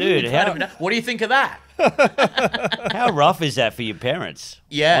 What? Dude, What do you think of that? how rough is that for your parents?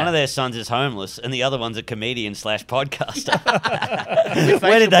 Yeah. One of their sons is homeless, and the other one's a comedian / podcaster.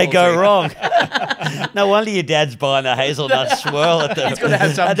 Where did they go wrong? No wonder your dad's buying the hazelnut swirl at the, He's gotta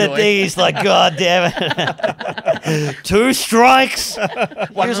have some at the joy. thing. He's like, God damn it. 2 strikes.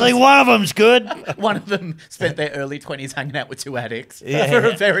 Usually one of them's good. One of them spent their early 20s hanging out with 2 addicts Yeah. for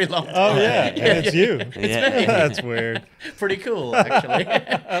a very long time. Oh yeah, and it's you. Yeah. That's weird. Pretty cool, actually.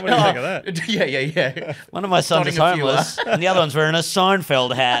 What do you think of that? Yeah. One of my sons is Dotting a few homeless, and the other one's wearing a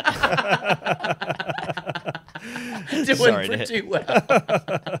Seinfeld hat. Doing Sorry, pretty well.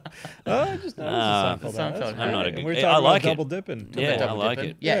 Oh, I just noticed the Seinfeld. Seinfeld. That's I'm not a great. big- We're I talking like about it. double dipping. Yeah, I Double like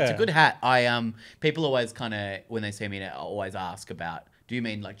dipping. it. Yeah, it's a Yeah. good hat. People always kind of, when they see me, always ask about, do you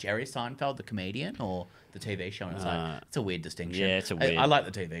mean like Jerry Seinfeld, the comedian, or the TV show? And it's like, it's a weird distinction. Yeah, it's a weird- I like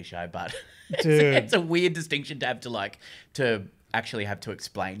the TV show, but Dude. it's a weird distinction to have to actually have to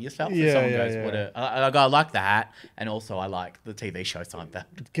explain yourself. If Yeah, someone yeah, goes, yeah. I like the hat, and also I like the TV show Seinfeld.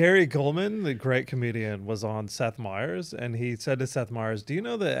 Gary Coleman, the great comedian, was on Seth Meyers, and he said to Seth Meyers, "Do you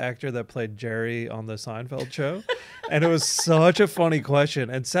know the actor that played Jerry on the Seinfeld show?" And it was such a funny question,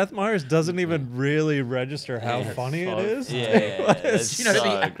 and Seth Meyers doesn't even really register how funny it is. Yeah, it's You know, the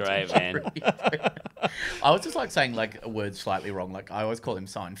so actor's great, not man. really- I was just like saying like a word slightly wrong. Like I always call him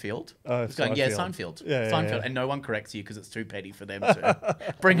Seinfeld. Oh, It's going, yeah, Seinfeld. Seinfeld. Yeah, yeah, Seinfeld. yeah. And no one corrects you because it's too petty for them to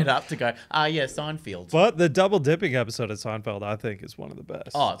bring it up to go, yeah, Seinfeld. But the double dipping episode of Seinfeld, I think, is one of the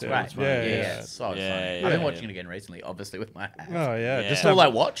best. Oh, it's dude. great. Yeah, Yeah, it's so Yeah, funny. yeah, I've been yeah. watching it again recently, obviously with my hat. Oh yeah, Yeah. just That's all I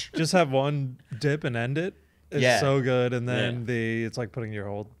have, watch. just have one dip and end it. It's Yeah. so good, and then it's like putting your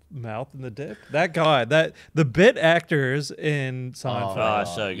whole mouth in the dip. That guy, the bit actors in Seinfeld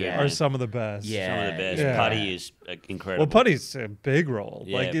Oh, so good. yeah. are man. some of the best. Yeah. Some of the best. Yeah. Putty is incredible. Well, Putty's a big role.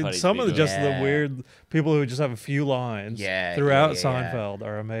 Yeah, like in Putty's some of the big just role. the Yeah. weird people who just have a few lines Yeah, throughout yeah. Seinfeld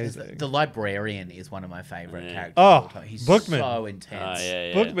are amazing. The librarian is one of my favorite characters. Oh, of all time. He's Bookman. so intense.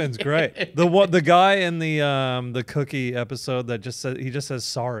 yeah. Bookman's great. The guy in the cookie episode that just says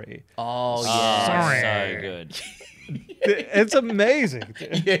sorry. Oh, Oh, yeah. Sorry. so good. It's amazing.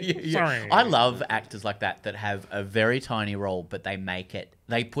 Yeah. Sorry. I love actors like that have a very tiny role, but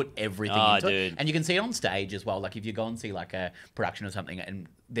they put everything into it. Dude. And you can see it on stage as well. Like if you go and see like a production or something and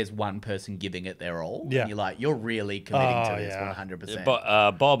there's one person giving it their all, Yeah. and you're like, you're really committing to this yeah. 100%.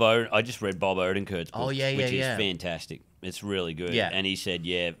 But I just read Bob Odenkirk's book, Oh, yeah, which yeah. is fantastic. It's really good. Yeah. And he said,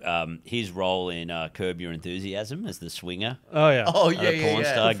 his role in Curb Your Enthusiasm as the swinger, Oh yeah. oh, a porn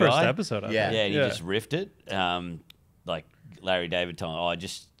star the first guy. episode. I Yeah. think. Yeah, and he just riffed it. Like Larry David told him,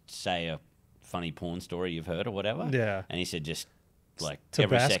 just say a funny porn story you've heard or whatever. Yeah. And he said, just Like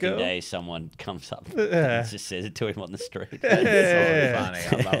Tabasco? every second day, someone comes up and just says it to him on the street. That's so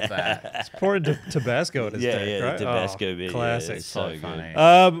funny. I love that. It's pouring Tabasco in his drink, right? The Tabasco bit. Classic. It's so funny.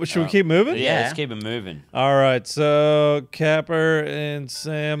 good. Should we keep moving? Yeah, let's keep it moving. All right. So Capper and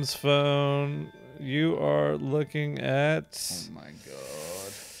Sam's phone. You are looking at. Oh my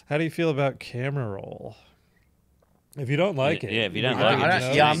god. How do you feel about camera roll? If you don't like it, if you don't like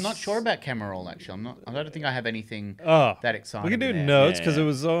it, I'm not sure about camera roll. Actually, I don't think I have anything that exciting. We can do notes because it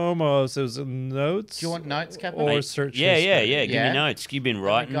was notes. Do you want notes, Capper? Or search? Yeah. Give me notes. You've been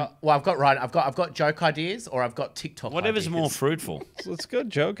writing. I've got joke ideas, or I've got TikTok. Whatever's ideas. more fruitful. Let's go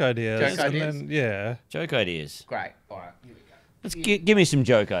joke ideas. Joke ideas. Great. All right. Here we go. Let's give me some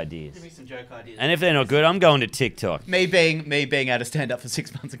joke ideas. Give me some joke ideas. And if they're not good, I'm going to TikTok. Me being able to stand up for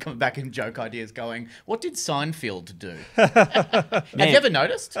 6 months and coming back in joke ideas going, what did Seinfeld do? Have you ever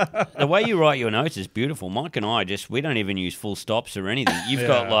noticed? The way you write your notes is beautiful. Mike and I we don't even use full stops or anything. You've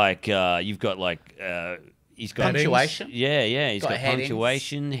got he's got punctuation. He's got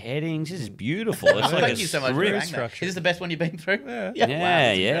punctuation, headings. This is beautiful. It's like thank you so much for that. Is this the best one you've been through?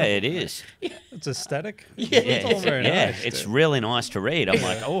 Yeah, it is. It's aesthetic. It's all very nice. It's really nice to read. I'm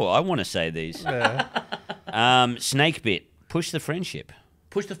like, I want to say these. Snake bit. Push the friendship.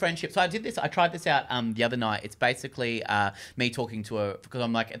 Push the friendship. So I tried this out the other night. It's basically me talking to because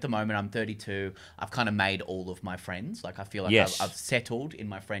I'm like, at the moment I'm 32. I've kind of made all of my friends. Like I feel like I've settled in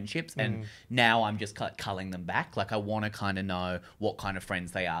my friendships, and now I'm just culling them back. Like I want to kind of know what kind of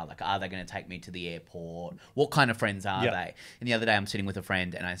friends they are. Like, are they going to take me to the airport? What kind of friends are they? And the other day I'm sitting with a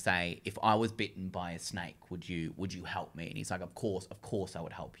friend and I say, if I was bitten by a snake, would you help me? And he's like, of course I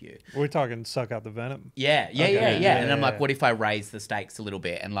would help you. We're talking suck out the venom. Yeah. And I'm like, what if I raise the stakes a little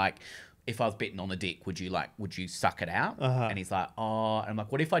bit, and like, if I was bitten on the dick, would you suck it out? And he's like, oh, and I'm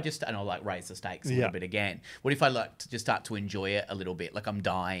like, what if I just, and I'll like raise the stakes a little bit again. What if I like to just start to enjoy it a little bit? Like I'm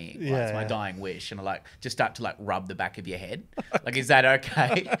dying. It's my dying wish. And I like just start to like rub the back of your head. Like, is that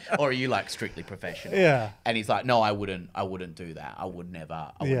okay? Or are you like strictly professional? Yeah. And he's like, no, I wouldn't do that. I would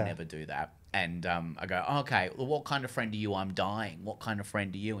never do that. And I go, okay, well, what kind of friend are you? I'm dying. What kind of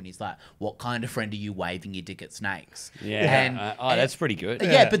friend are you? And he's like, what kind of friend are you waving your dick at snakes? Yeah. And that's pretty good.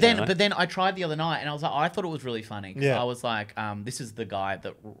 Yeah, but then I tried the other night and I was like, I thought it was really funny. Because I was like, this is the guy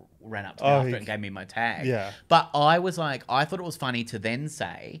that ran up to me after and gave me my tag. Yeah. But I was like, I thought it was funny to then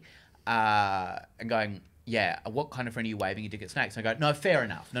say, and going, yeah, what kind of friend are you waving your dick at snakes? And I go, no, fair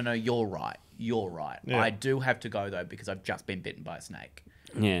enough. No, you're right. Yeah. I do have to go though because I've just been bitten by a snake.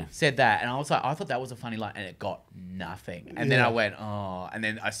 Yeah. Said that, and I was like, I thought that was a funny line, and it got nothing. And then I went, oh, and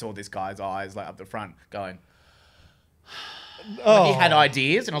then I saw this guy's eyes like up the front going, like he had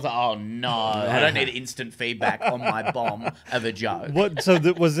ideas, and I was like, oh no, I don't need instant feedback on my bomb of a joke. What? So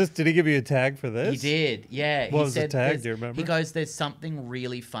was this? Did he give you a tag for this? He did. Yeah. What was the tag? Do you remember? He goes, "There's something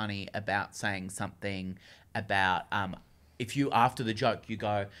really funny about saying something about if you after the joke you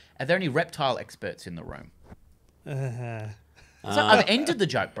go, are there any reptile experts in the room?" So I've ended the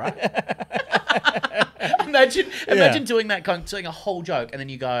joke, bro. Imagine doing that, doing a whole joke, and then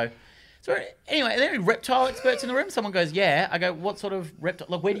you go, so anyway, are there any reptile experts in the room? Someone goes, yeah. I go, what sort of reptile?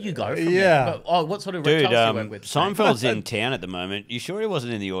 Like, where do you go from there? Go, what sort of reptiles do you work with? Seinfeld's in town at the moment. You sure he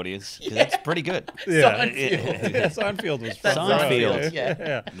wasn't in the audience? Because that's pretty good. Seinfeld was fun. Seinfeld.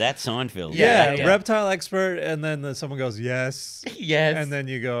 Yeah. That's Seinfeld. Yeah, reptile expert, and then someone goes, yes. Yes. And then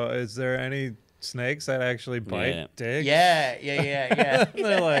you go, is there any snakes that actually bite dicks? Yeah.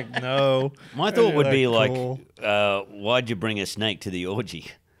 They're like, no. My thought would be cool. Like, why'd you bring a snake to the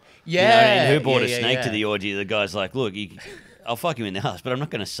orgy? Yeah. You know what I mean? Who brought a snake to the orgy? The guy's like, look, I'll fuck you in the ass, but I'm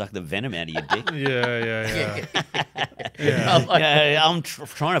not going to suck the venom out of your dick. I'm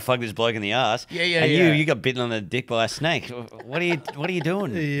trying to fuck this bloke in the ass. And you got bitten on the dick by a snake. What are you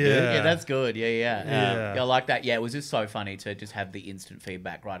doing? Yeah, that's good. Yeah, I like that. Yeah, it was just so funny to just have the instant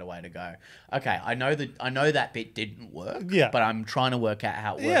feedback right away to go, okay, I know that bit didn't work. Yeah. But I'm trying to work out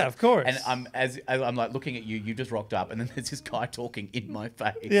how it works. Yeah, of course. And I'm like looking at you. You just rocked up, and then there's this guy talking in my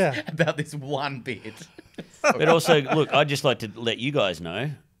face about this one bit. But also, look, I'd just like to let you guys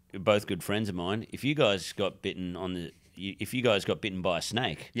know, you're both good friends of mine. If you guys got bitten by a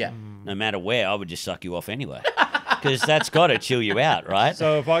snake, no matter where, I would just suck you off anyway. Because that's got to chill you out, right?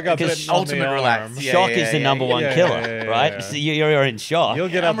 So if I got bitten on the arm, shock is the number one killer, right? So you're in shock. You'll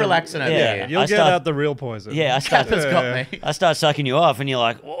get I'm relaxing over here. You'll get out the real poison. Yeah, I start sucking you off, and you're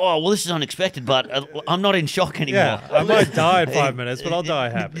like, oh, well, this is unexpected, but I'm not in shock anymore. Yeah, I might die in 5 minutes, but I'll die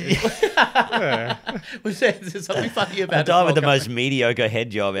happy. Was there something funny about I died with the most mediocre head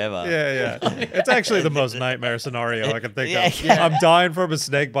job ever. Yeah. It's actually the most nightmare scenario I can think of. Yeah. I'm dying from a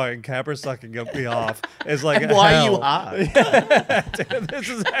snake bite and Capper sucking me off. It's like, and why you are? Dude, this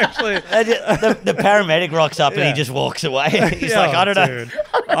is actually... The paramedic rocks up and he just walks away. He's like, I don't know.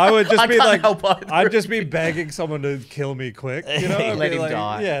 I would just be like, I'd just be begging someone to kill me quick. You know, let him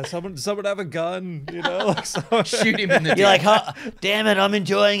die. Yeah, someone have a gun. You know, like shoot him in the. You're like, damn it, I'm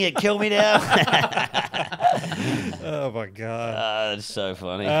enjoying it. Kill me now. Oh my god, it's so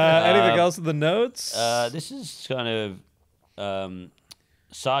funny. Anything else in the notes? This is kind of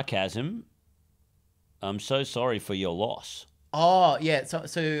sarcasm. I'm so sorry for your loss. Oh, yeah. So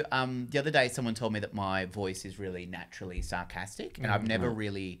the other day someone told me that my voice is really naturally sarcastic, and I've never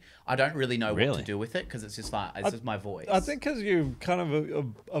I don't really know what to do with it because it's just like, it's just my voice. I think because you're kind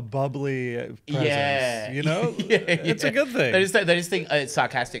of a bubbly presence, you know? It's a good thing. They just think it's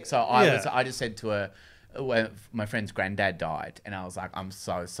sarcastic. So I just said to her, when my friend's granddad died, and I was like, I'm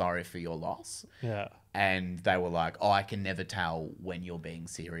so sorry for your loss. Yeah. And they were like, oh, I can never tell when you're being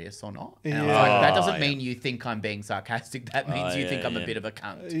serious or not. And I was like, that doesn't mean you think I'm being sarcastic. That means you think I'm a bit of a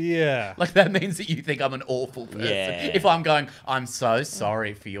cunt. Yeah. Like, that means that you think I'm an awful person. Yeah. If I'm going, I'm so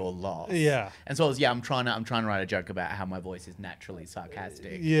sorry for your loss. Yeah. And so I'm trying to write a joke about how my voice is naturally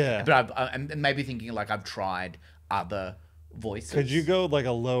sarcastic. Yeah. But I'm maybe thinking, like, I've tried other voices. Could you go like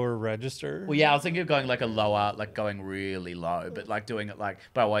a lower register? Well, yeah, I was thinking of going like a lower, like going really low, but like doing it like,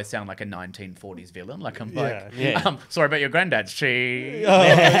 but I always sound like a 1940s villain. Like I'm sorry about your granddad. She. Oh,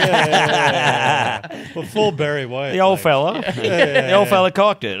 well, full Barry White. The old fella. The old fella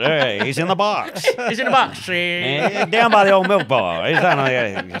cocked it. Hey, he's in the box. He's in the box. She. Down by the old milk bar. He's down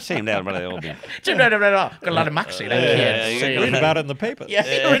there. You see him down by the old bin. Got a lot of muck. Read about it in the paper.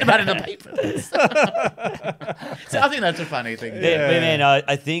 Yeah, read about it in the paper. So I think that's a funny thing. Yeah. Man,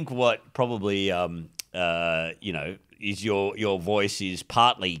 I think what probably is your voice is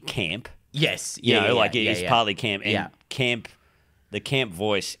partly camp. Yes. It's partly camp, and the camp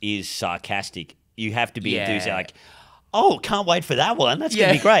voice is sarcastic. You have to be enthusiastic. Like, oh, can't wait for that one. That's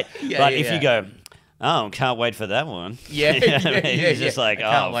gonna be great. But if you go, oh, can't wait for that one. Yeah, He's just like,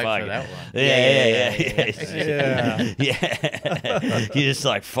 can't wait fuck. for that one. Yeah. You're just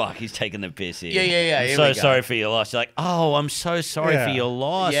like, fuck, he's taking the piss here. Yeah. I'm so sorry for your loss. You're like, oh, I'm so sorry for your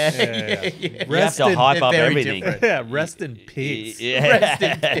loss. Yeah. You have to hype up everything. Yeah, rest in peace. Yeah. Rest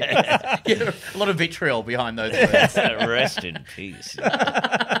in peace. A lot of vitriol behind those words. Rest in peace.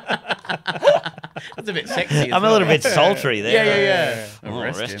 That's a bit sexy. I'm a little bit sultry there. Yeah. Oh,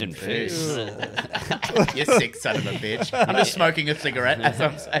 rest in peace. You sick son of a bitch. I'm just smoking a cigarette as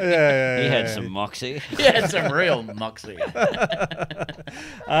I'm saying. He had some moxie. He had some real moxie.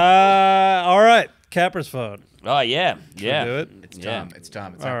 All right. Capper's phone. Oh, yeah. Yeah. Do it? It's time. It's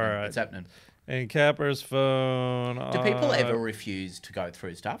happening. Right. It's happening. And Capper's phone. Do people ever refuse to go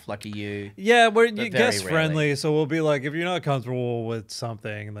through stuff? Like, are you? Yeah, we're guest friendly, so we'll be like, if you're not comfortable with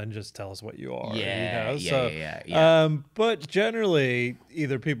something, then just tell us what you are. Yeah. But generally,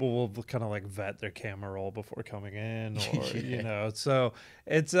 either people will kind of like vet their camera roll before coming in, or So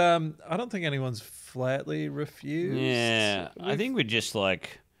it's I don't think anyone's flatly refused. Yeah, I think we're just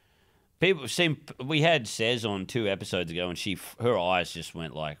like. People seem. We had Cez on 2 episodes ago, and her eyes just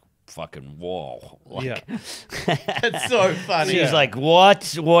went like. Fucking whoa. That's so funny. She's like,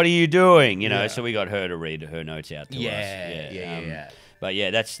 what are you doing? So we got her to read her notes out to us. Yeah. But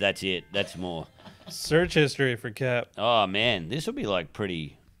yeah, that's it. That's more. Search history for Cap. Oh man, this will be like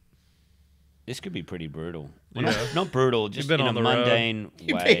pretty. This could be pretty brutal. Well, not brutal, just in a mundane way.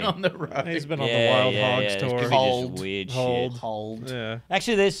 You've been on the road. He's been on the Wild Hogs tour. This could be just weird shit. Hold. Yeah.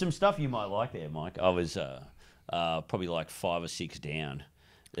 Actually, there's some stuff you might like there, Mike. I was probably like 5 or 6 down.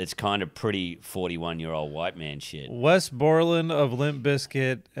 It's kind of pretty 41-year-old white man shit. Wes Borland of Limp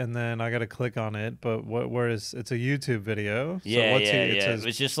Bizkit, and then I got to click on it, but where is it's a YouTube video. So It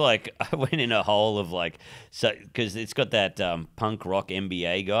was just like I went in a hole of like, so because it's got that punk rock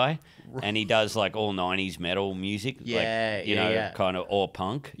NBA guy, and he does like all 90s metal music, kind of or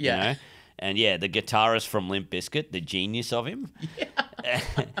punk, you know. And the guitarist from Limp Bizkit, the genius of him. Yeah.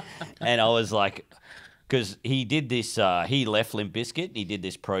 And I was like. Because he did this, he left Limp Bizkit. He did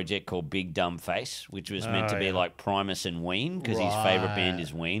this project called Big Dumb Face, which was meant to be like Primus and Ween, because his favorite band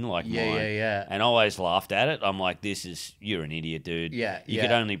is Ween, like mine. Yeah. And I always laughed at it. I'm like, you're an idiot, dude. Yeah. You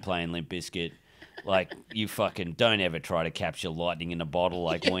could only play in Limp Bizkit. like, you fucking don't ever try to capture lightning in a bottle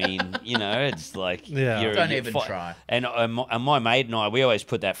like Ween. You know, it's like... Don't even try. And my mate and I, we always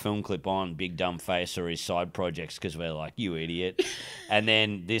put that film clip on, Big Dumb Face or his side projects, because we're like, you idiot. And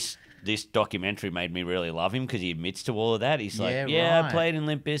then this documentary made me really love him because he admits to all of that. He's like, I played in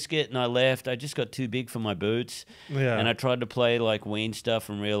Limp Bizkit and I left. I just got too big for my boots. Yeah. And I tried to play like Ween stuff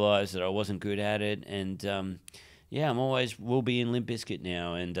and realized that I wasn't good at it. And will be in Limp Bizkit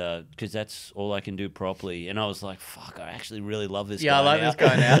now, and because that's all I can do properly. And I was like, fuck, I actually really love this guy. Yeah, I like this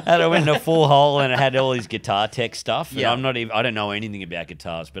guy now. And I went in a full hole and I had all his guitar tech stuff. And I don't know anything about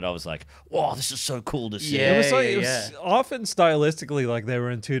guitars, but I was like, wow, this is so cool to see. Yeah, it was often stylistically like they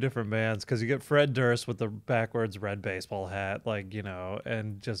were in two different bands, because you get Fred Durst with the backwards red baseball hat, like, you know,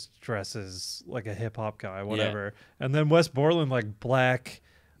 and just dresses like a hip hop guy, whatever. Yeah. And then Wes Borland, like black.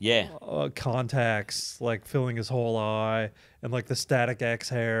 Yeah, contacts, like filling his whole eye, and like the Static X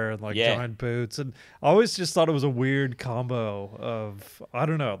hair, and like giant boots, and I always just thought it was a weird combo of, I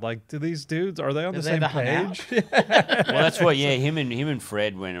don't know, like, do these dudes, are they on the same page? Well, that's what, him and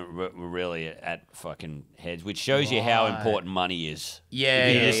Fred were really at fucking heads, which shows you how important money is.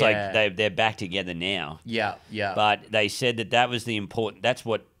 Like they're back together now. Yeah. But they said that was that's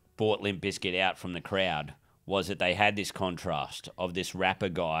what brought Limp Bizkit out from the crowd. Was that they had this contrast of this rapper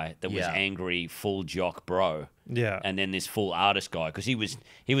guy that was angry, full jock bro, and then this full artist guy, because he was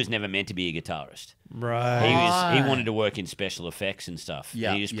never meant to be a guitarist. Right. He wanted to work in special effects and stuff.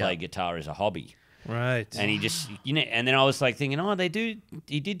 Yeah. He just played guitar as a hobby. Right. And he just, and then I was like thinking,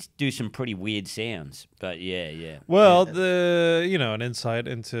 he did do some pretty weird sounds, but yeah. Well, an insight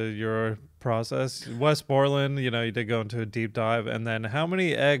into your process. Wes Borland, you did go into a deep dive, and then how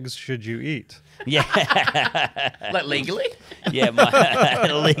many eggs should you eat? Yeah. Like legally? Yeah,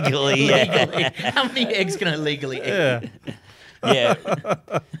 legally, yeah. Legally. How many eggs can I legally eat? Yeah. Yeah,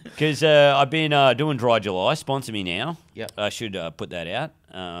 because I've been doing Dry July. Sponsor me now. Yep. I should put that out.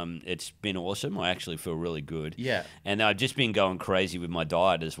 It's been awesome. I actually feel really good. Yeah. And I've just been going crazy with my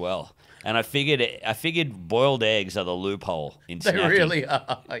diet as well. And I figured boiled eggs are the loophole in snacking. They really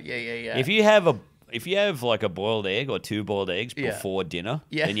are. Yeah. If you have like a boiled egg or two boiled eggs before dinner,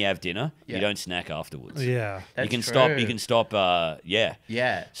 then you have dinner. You don't snack afterwards. Yeah, that's you can true. You can stop.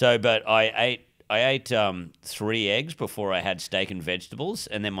 Yeah. So, but I ate 3 eggs before I had steak and vegetables,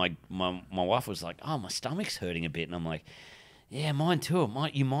 and then my wife was like, "Oh, my stomach's hurting a bit," and I'm like, "Yeah, mine too.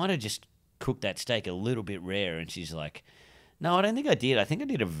 You might have just cooked that steak a little bit rare," and she's like, "No, I don't think I did. I think I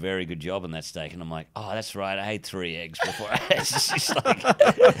did a very good job on that steak." And I'm like, "Oh, that's right. I ate 3 eggs before." She's like,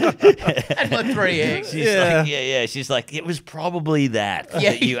 "Had my 3 eggs." She's like, yeah. She's like, "It was probably that.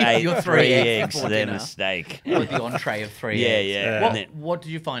 That you ate your 3 eggs then dinner. A steak With the entree of 3 eggs. Yeah. What did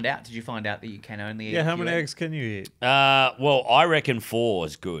you find out? Did you find out that you can only eat? How many eggs can you eat? Well, I reckon 4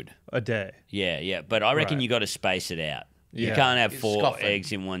 is good a day. Yeah. But I reckon you got to space it out. Yeah. You can't have 4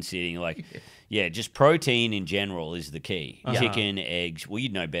 eggs in one sitting. Like. Yeah, just protein in general is the key. Chicken, eggs. Well,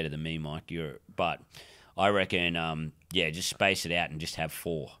 you'd know better than me, Mike. But I reckon, just space it out and just have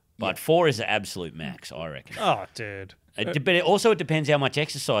 4. But 4 is the absolute max, I reckon. Oh, dude. But it depends how much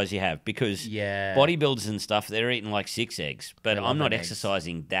exercise you have, because bodybuilders and stuff, they're eating like 6 eggs. But I'm not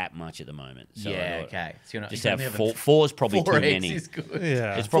exercising that much at the moment. So okay. So you're not, just have 4. 4 is probably 4 too eggs many. Is good.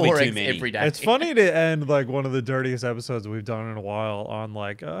 Yeah. It's probably 4 too eggs many. every day. It's funny to end like one of the dirtiest episodes we've done in a while on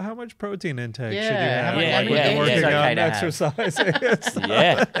like how much protein intake should you have? Working out and exercising.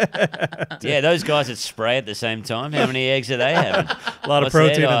 Yeah, those guys that spray at the same time, how many eggs are they having? A lot of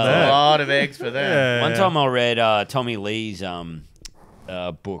protein in that. A lot of eggs for them. One time I read Tommy Lee's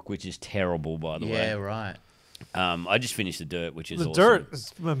book, which is terrible, by the way. Yeah, right. I just finished The Dirt, which is The awesome. Dirt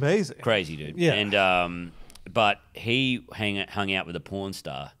is amazing. Crazy, dude. Yeah. And but he hung out with a porn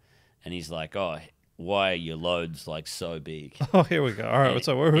star, and he's like, "Oh, why are your loads like so big?" Oh, here we go. All right,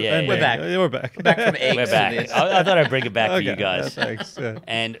 so we're back. We're back. We're back from eggs. We're back. I thought I'd bring it back for you guys. Yeah, thanks. Yeah.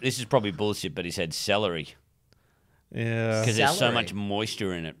 And this is probably bullshit, but he said celery. Yeah. Because there's so much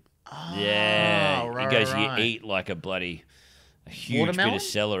moisture in it. Oh, yeah. Right, he goes, right. You eat like a huge bit of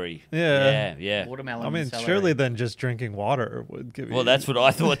celery. Yeah. Watermelon. I mean, celery. Surely then just drinking water would give you. Well, that's what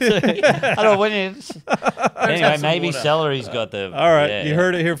I thought too. I don't know anyway, maybe water. celery's got the. All right, you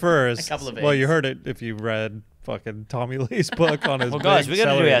heard it here first. A couple of eggs. Well, you heard it if you read fucking Tommy Lee's book on his. Well, guys, we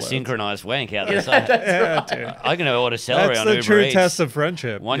got to do our list. synchronized wank out there. Yeah, Dude. I'm going to order celery That's on the Uber true Eats. test of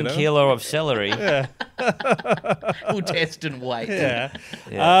friendship. 1 kilo of celery. Yeah. We'll test and wait.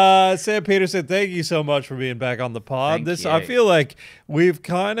 Yeah. Sam Petersen, thank you so much for being back on the pod. Thank you. I feel like we've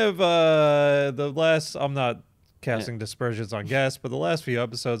kind of the last. I'm not casting dispersions on guests, but the last few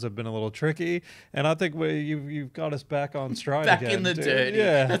episodes have been a little tricky, and I think you've got us back on stride back again. In the dude. dirty.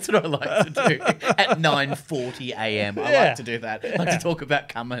 Yeah. That's what I like to do at 9:40 a.m. I like to do that. I like to talk about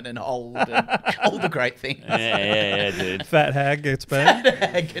coming and hold and all the great things. Yeah, dude. Fat Hag gets back.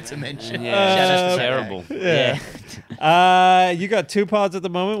 Fat Hag gets a mention. Yeah, shout out to terrible. Yeah. You got 2 pods at the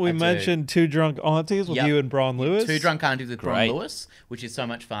moment. We mentioned 2 Drunk Aunties with you and Braun Lewis. 2 Drunk Aunties with Braun Lewis, which is so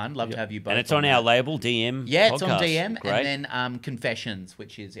much fun. Love to have you both. And it's on our label, DM. Yeah, podcast. it's on DM. Great. And then Confessions,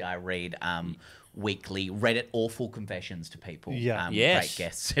 which is I read weekly Reddit awful confessions to people. Great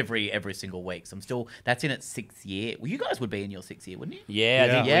guests every single week. So I'm still, that's in its 6th year. Well, you guys would be in your 6th year, wouldn't you? Yeah,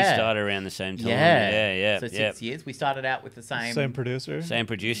 I think we started around the same time. Yeah. So 6 years. We started out with the same producer. Same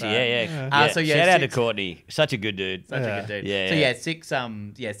producer. So shout out to Courtney. Such a good dude. Such a good dude.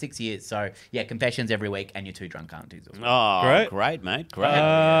 So 6 years. So confessions every week and your 2 Drunk Aunties as well. Oh, great, mate.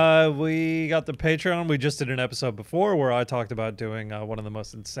 Great. We got the Patreon. We just did an episode before where I talked about doing one of the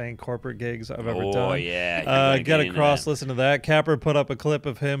most insane corporate gigs I've ever done. Oh, yeah. Get across, listen to that. Capper put up a clip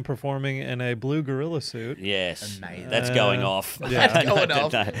of him performing in a blue gorilla suit. Yes. Amazing. That's going off. That's going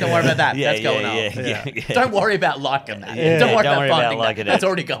off. Don't worry about that. That's going off. Yeah. Don't worry about liking that. Don't worry about finding that. That's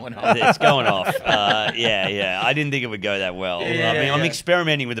already going off. It's going off. I didn't think it would go that well. I'm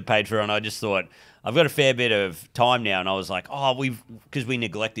experimenting with the Patreon. I just thought, I've got a fair bit of time now, and I was like, because we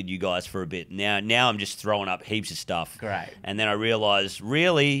neglected you guys for a bit. Now I'm just throwing up heaps of stuff. Great. And then I realized,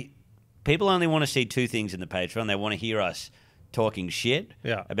 really, people only want to see 2 things in the Patreon. They want to hear us talking shit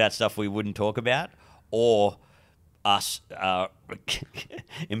about stuff we wouldn't talk about, or us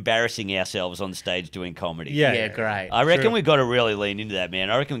embarrassing ourselves on stage doing comedy. Yeah, great. I reckon we've got to really lean into that, man.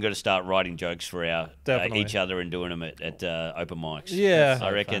 I reckon we've got to start writing jokes for each other and doing them at open mics. Yeah.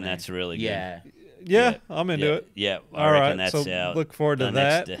 I reckon that's really good. Yeah, I'm into it. Yeah, I reckon that's our... look forward to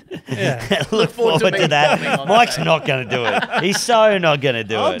that. Look forward to that. Mike's not going to do it. He's so not going to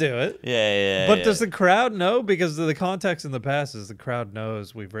do it. I'll do it. Yeah. But does the crowd know? Because the context in the past is the crowd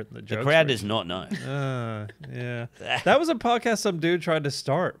knows we've written the jokes. The crowd does not know. Yeah. That was a podcast some dude tried to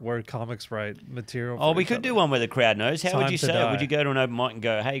start where comics write material for we could do one where the crowd knows. How would you say it? Would you go to an open mic and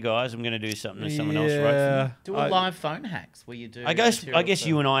go, hey, guys, I'm going to do something that someone else wrote for me? Do a live phone hacks where you do... I guess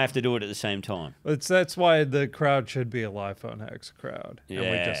you and I have to do it at the same time. That's why the crowd should be a live phone hacks crowd. Yeah,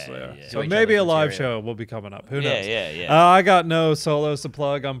 and we just, So maybe a live show will be coming up. Who knows? Yeah. I got no solos to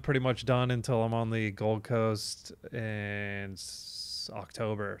plug. I'm pretty much done until I'm on the Gold Coast in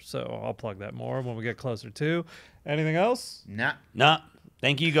October. So I'll plug that more when we get closer to. Anything else? Nah.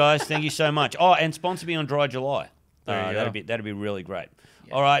 Thank you, guys. Thank you so much. Oh, and sponsor me on Dry July. That'd be really great.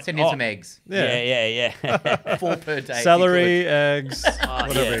 Yeah. All right. Send in some eggs. Yeah. 4 per day. Celery, eggs,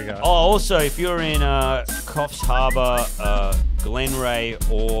 whatever you got. Oh, also, if you're in Coffs Harbour, Glenray,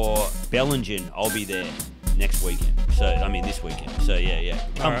 or Bellingen, I'll be there next weekend. This weekend. So, yeah.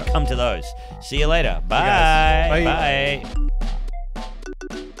 Come to those. See you later. Bye. Bye.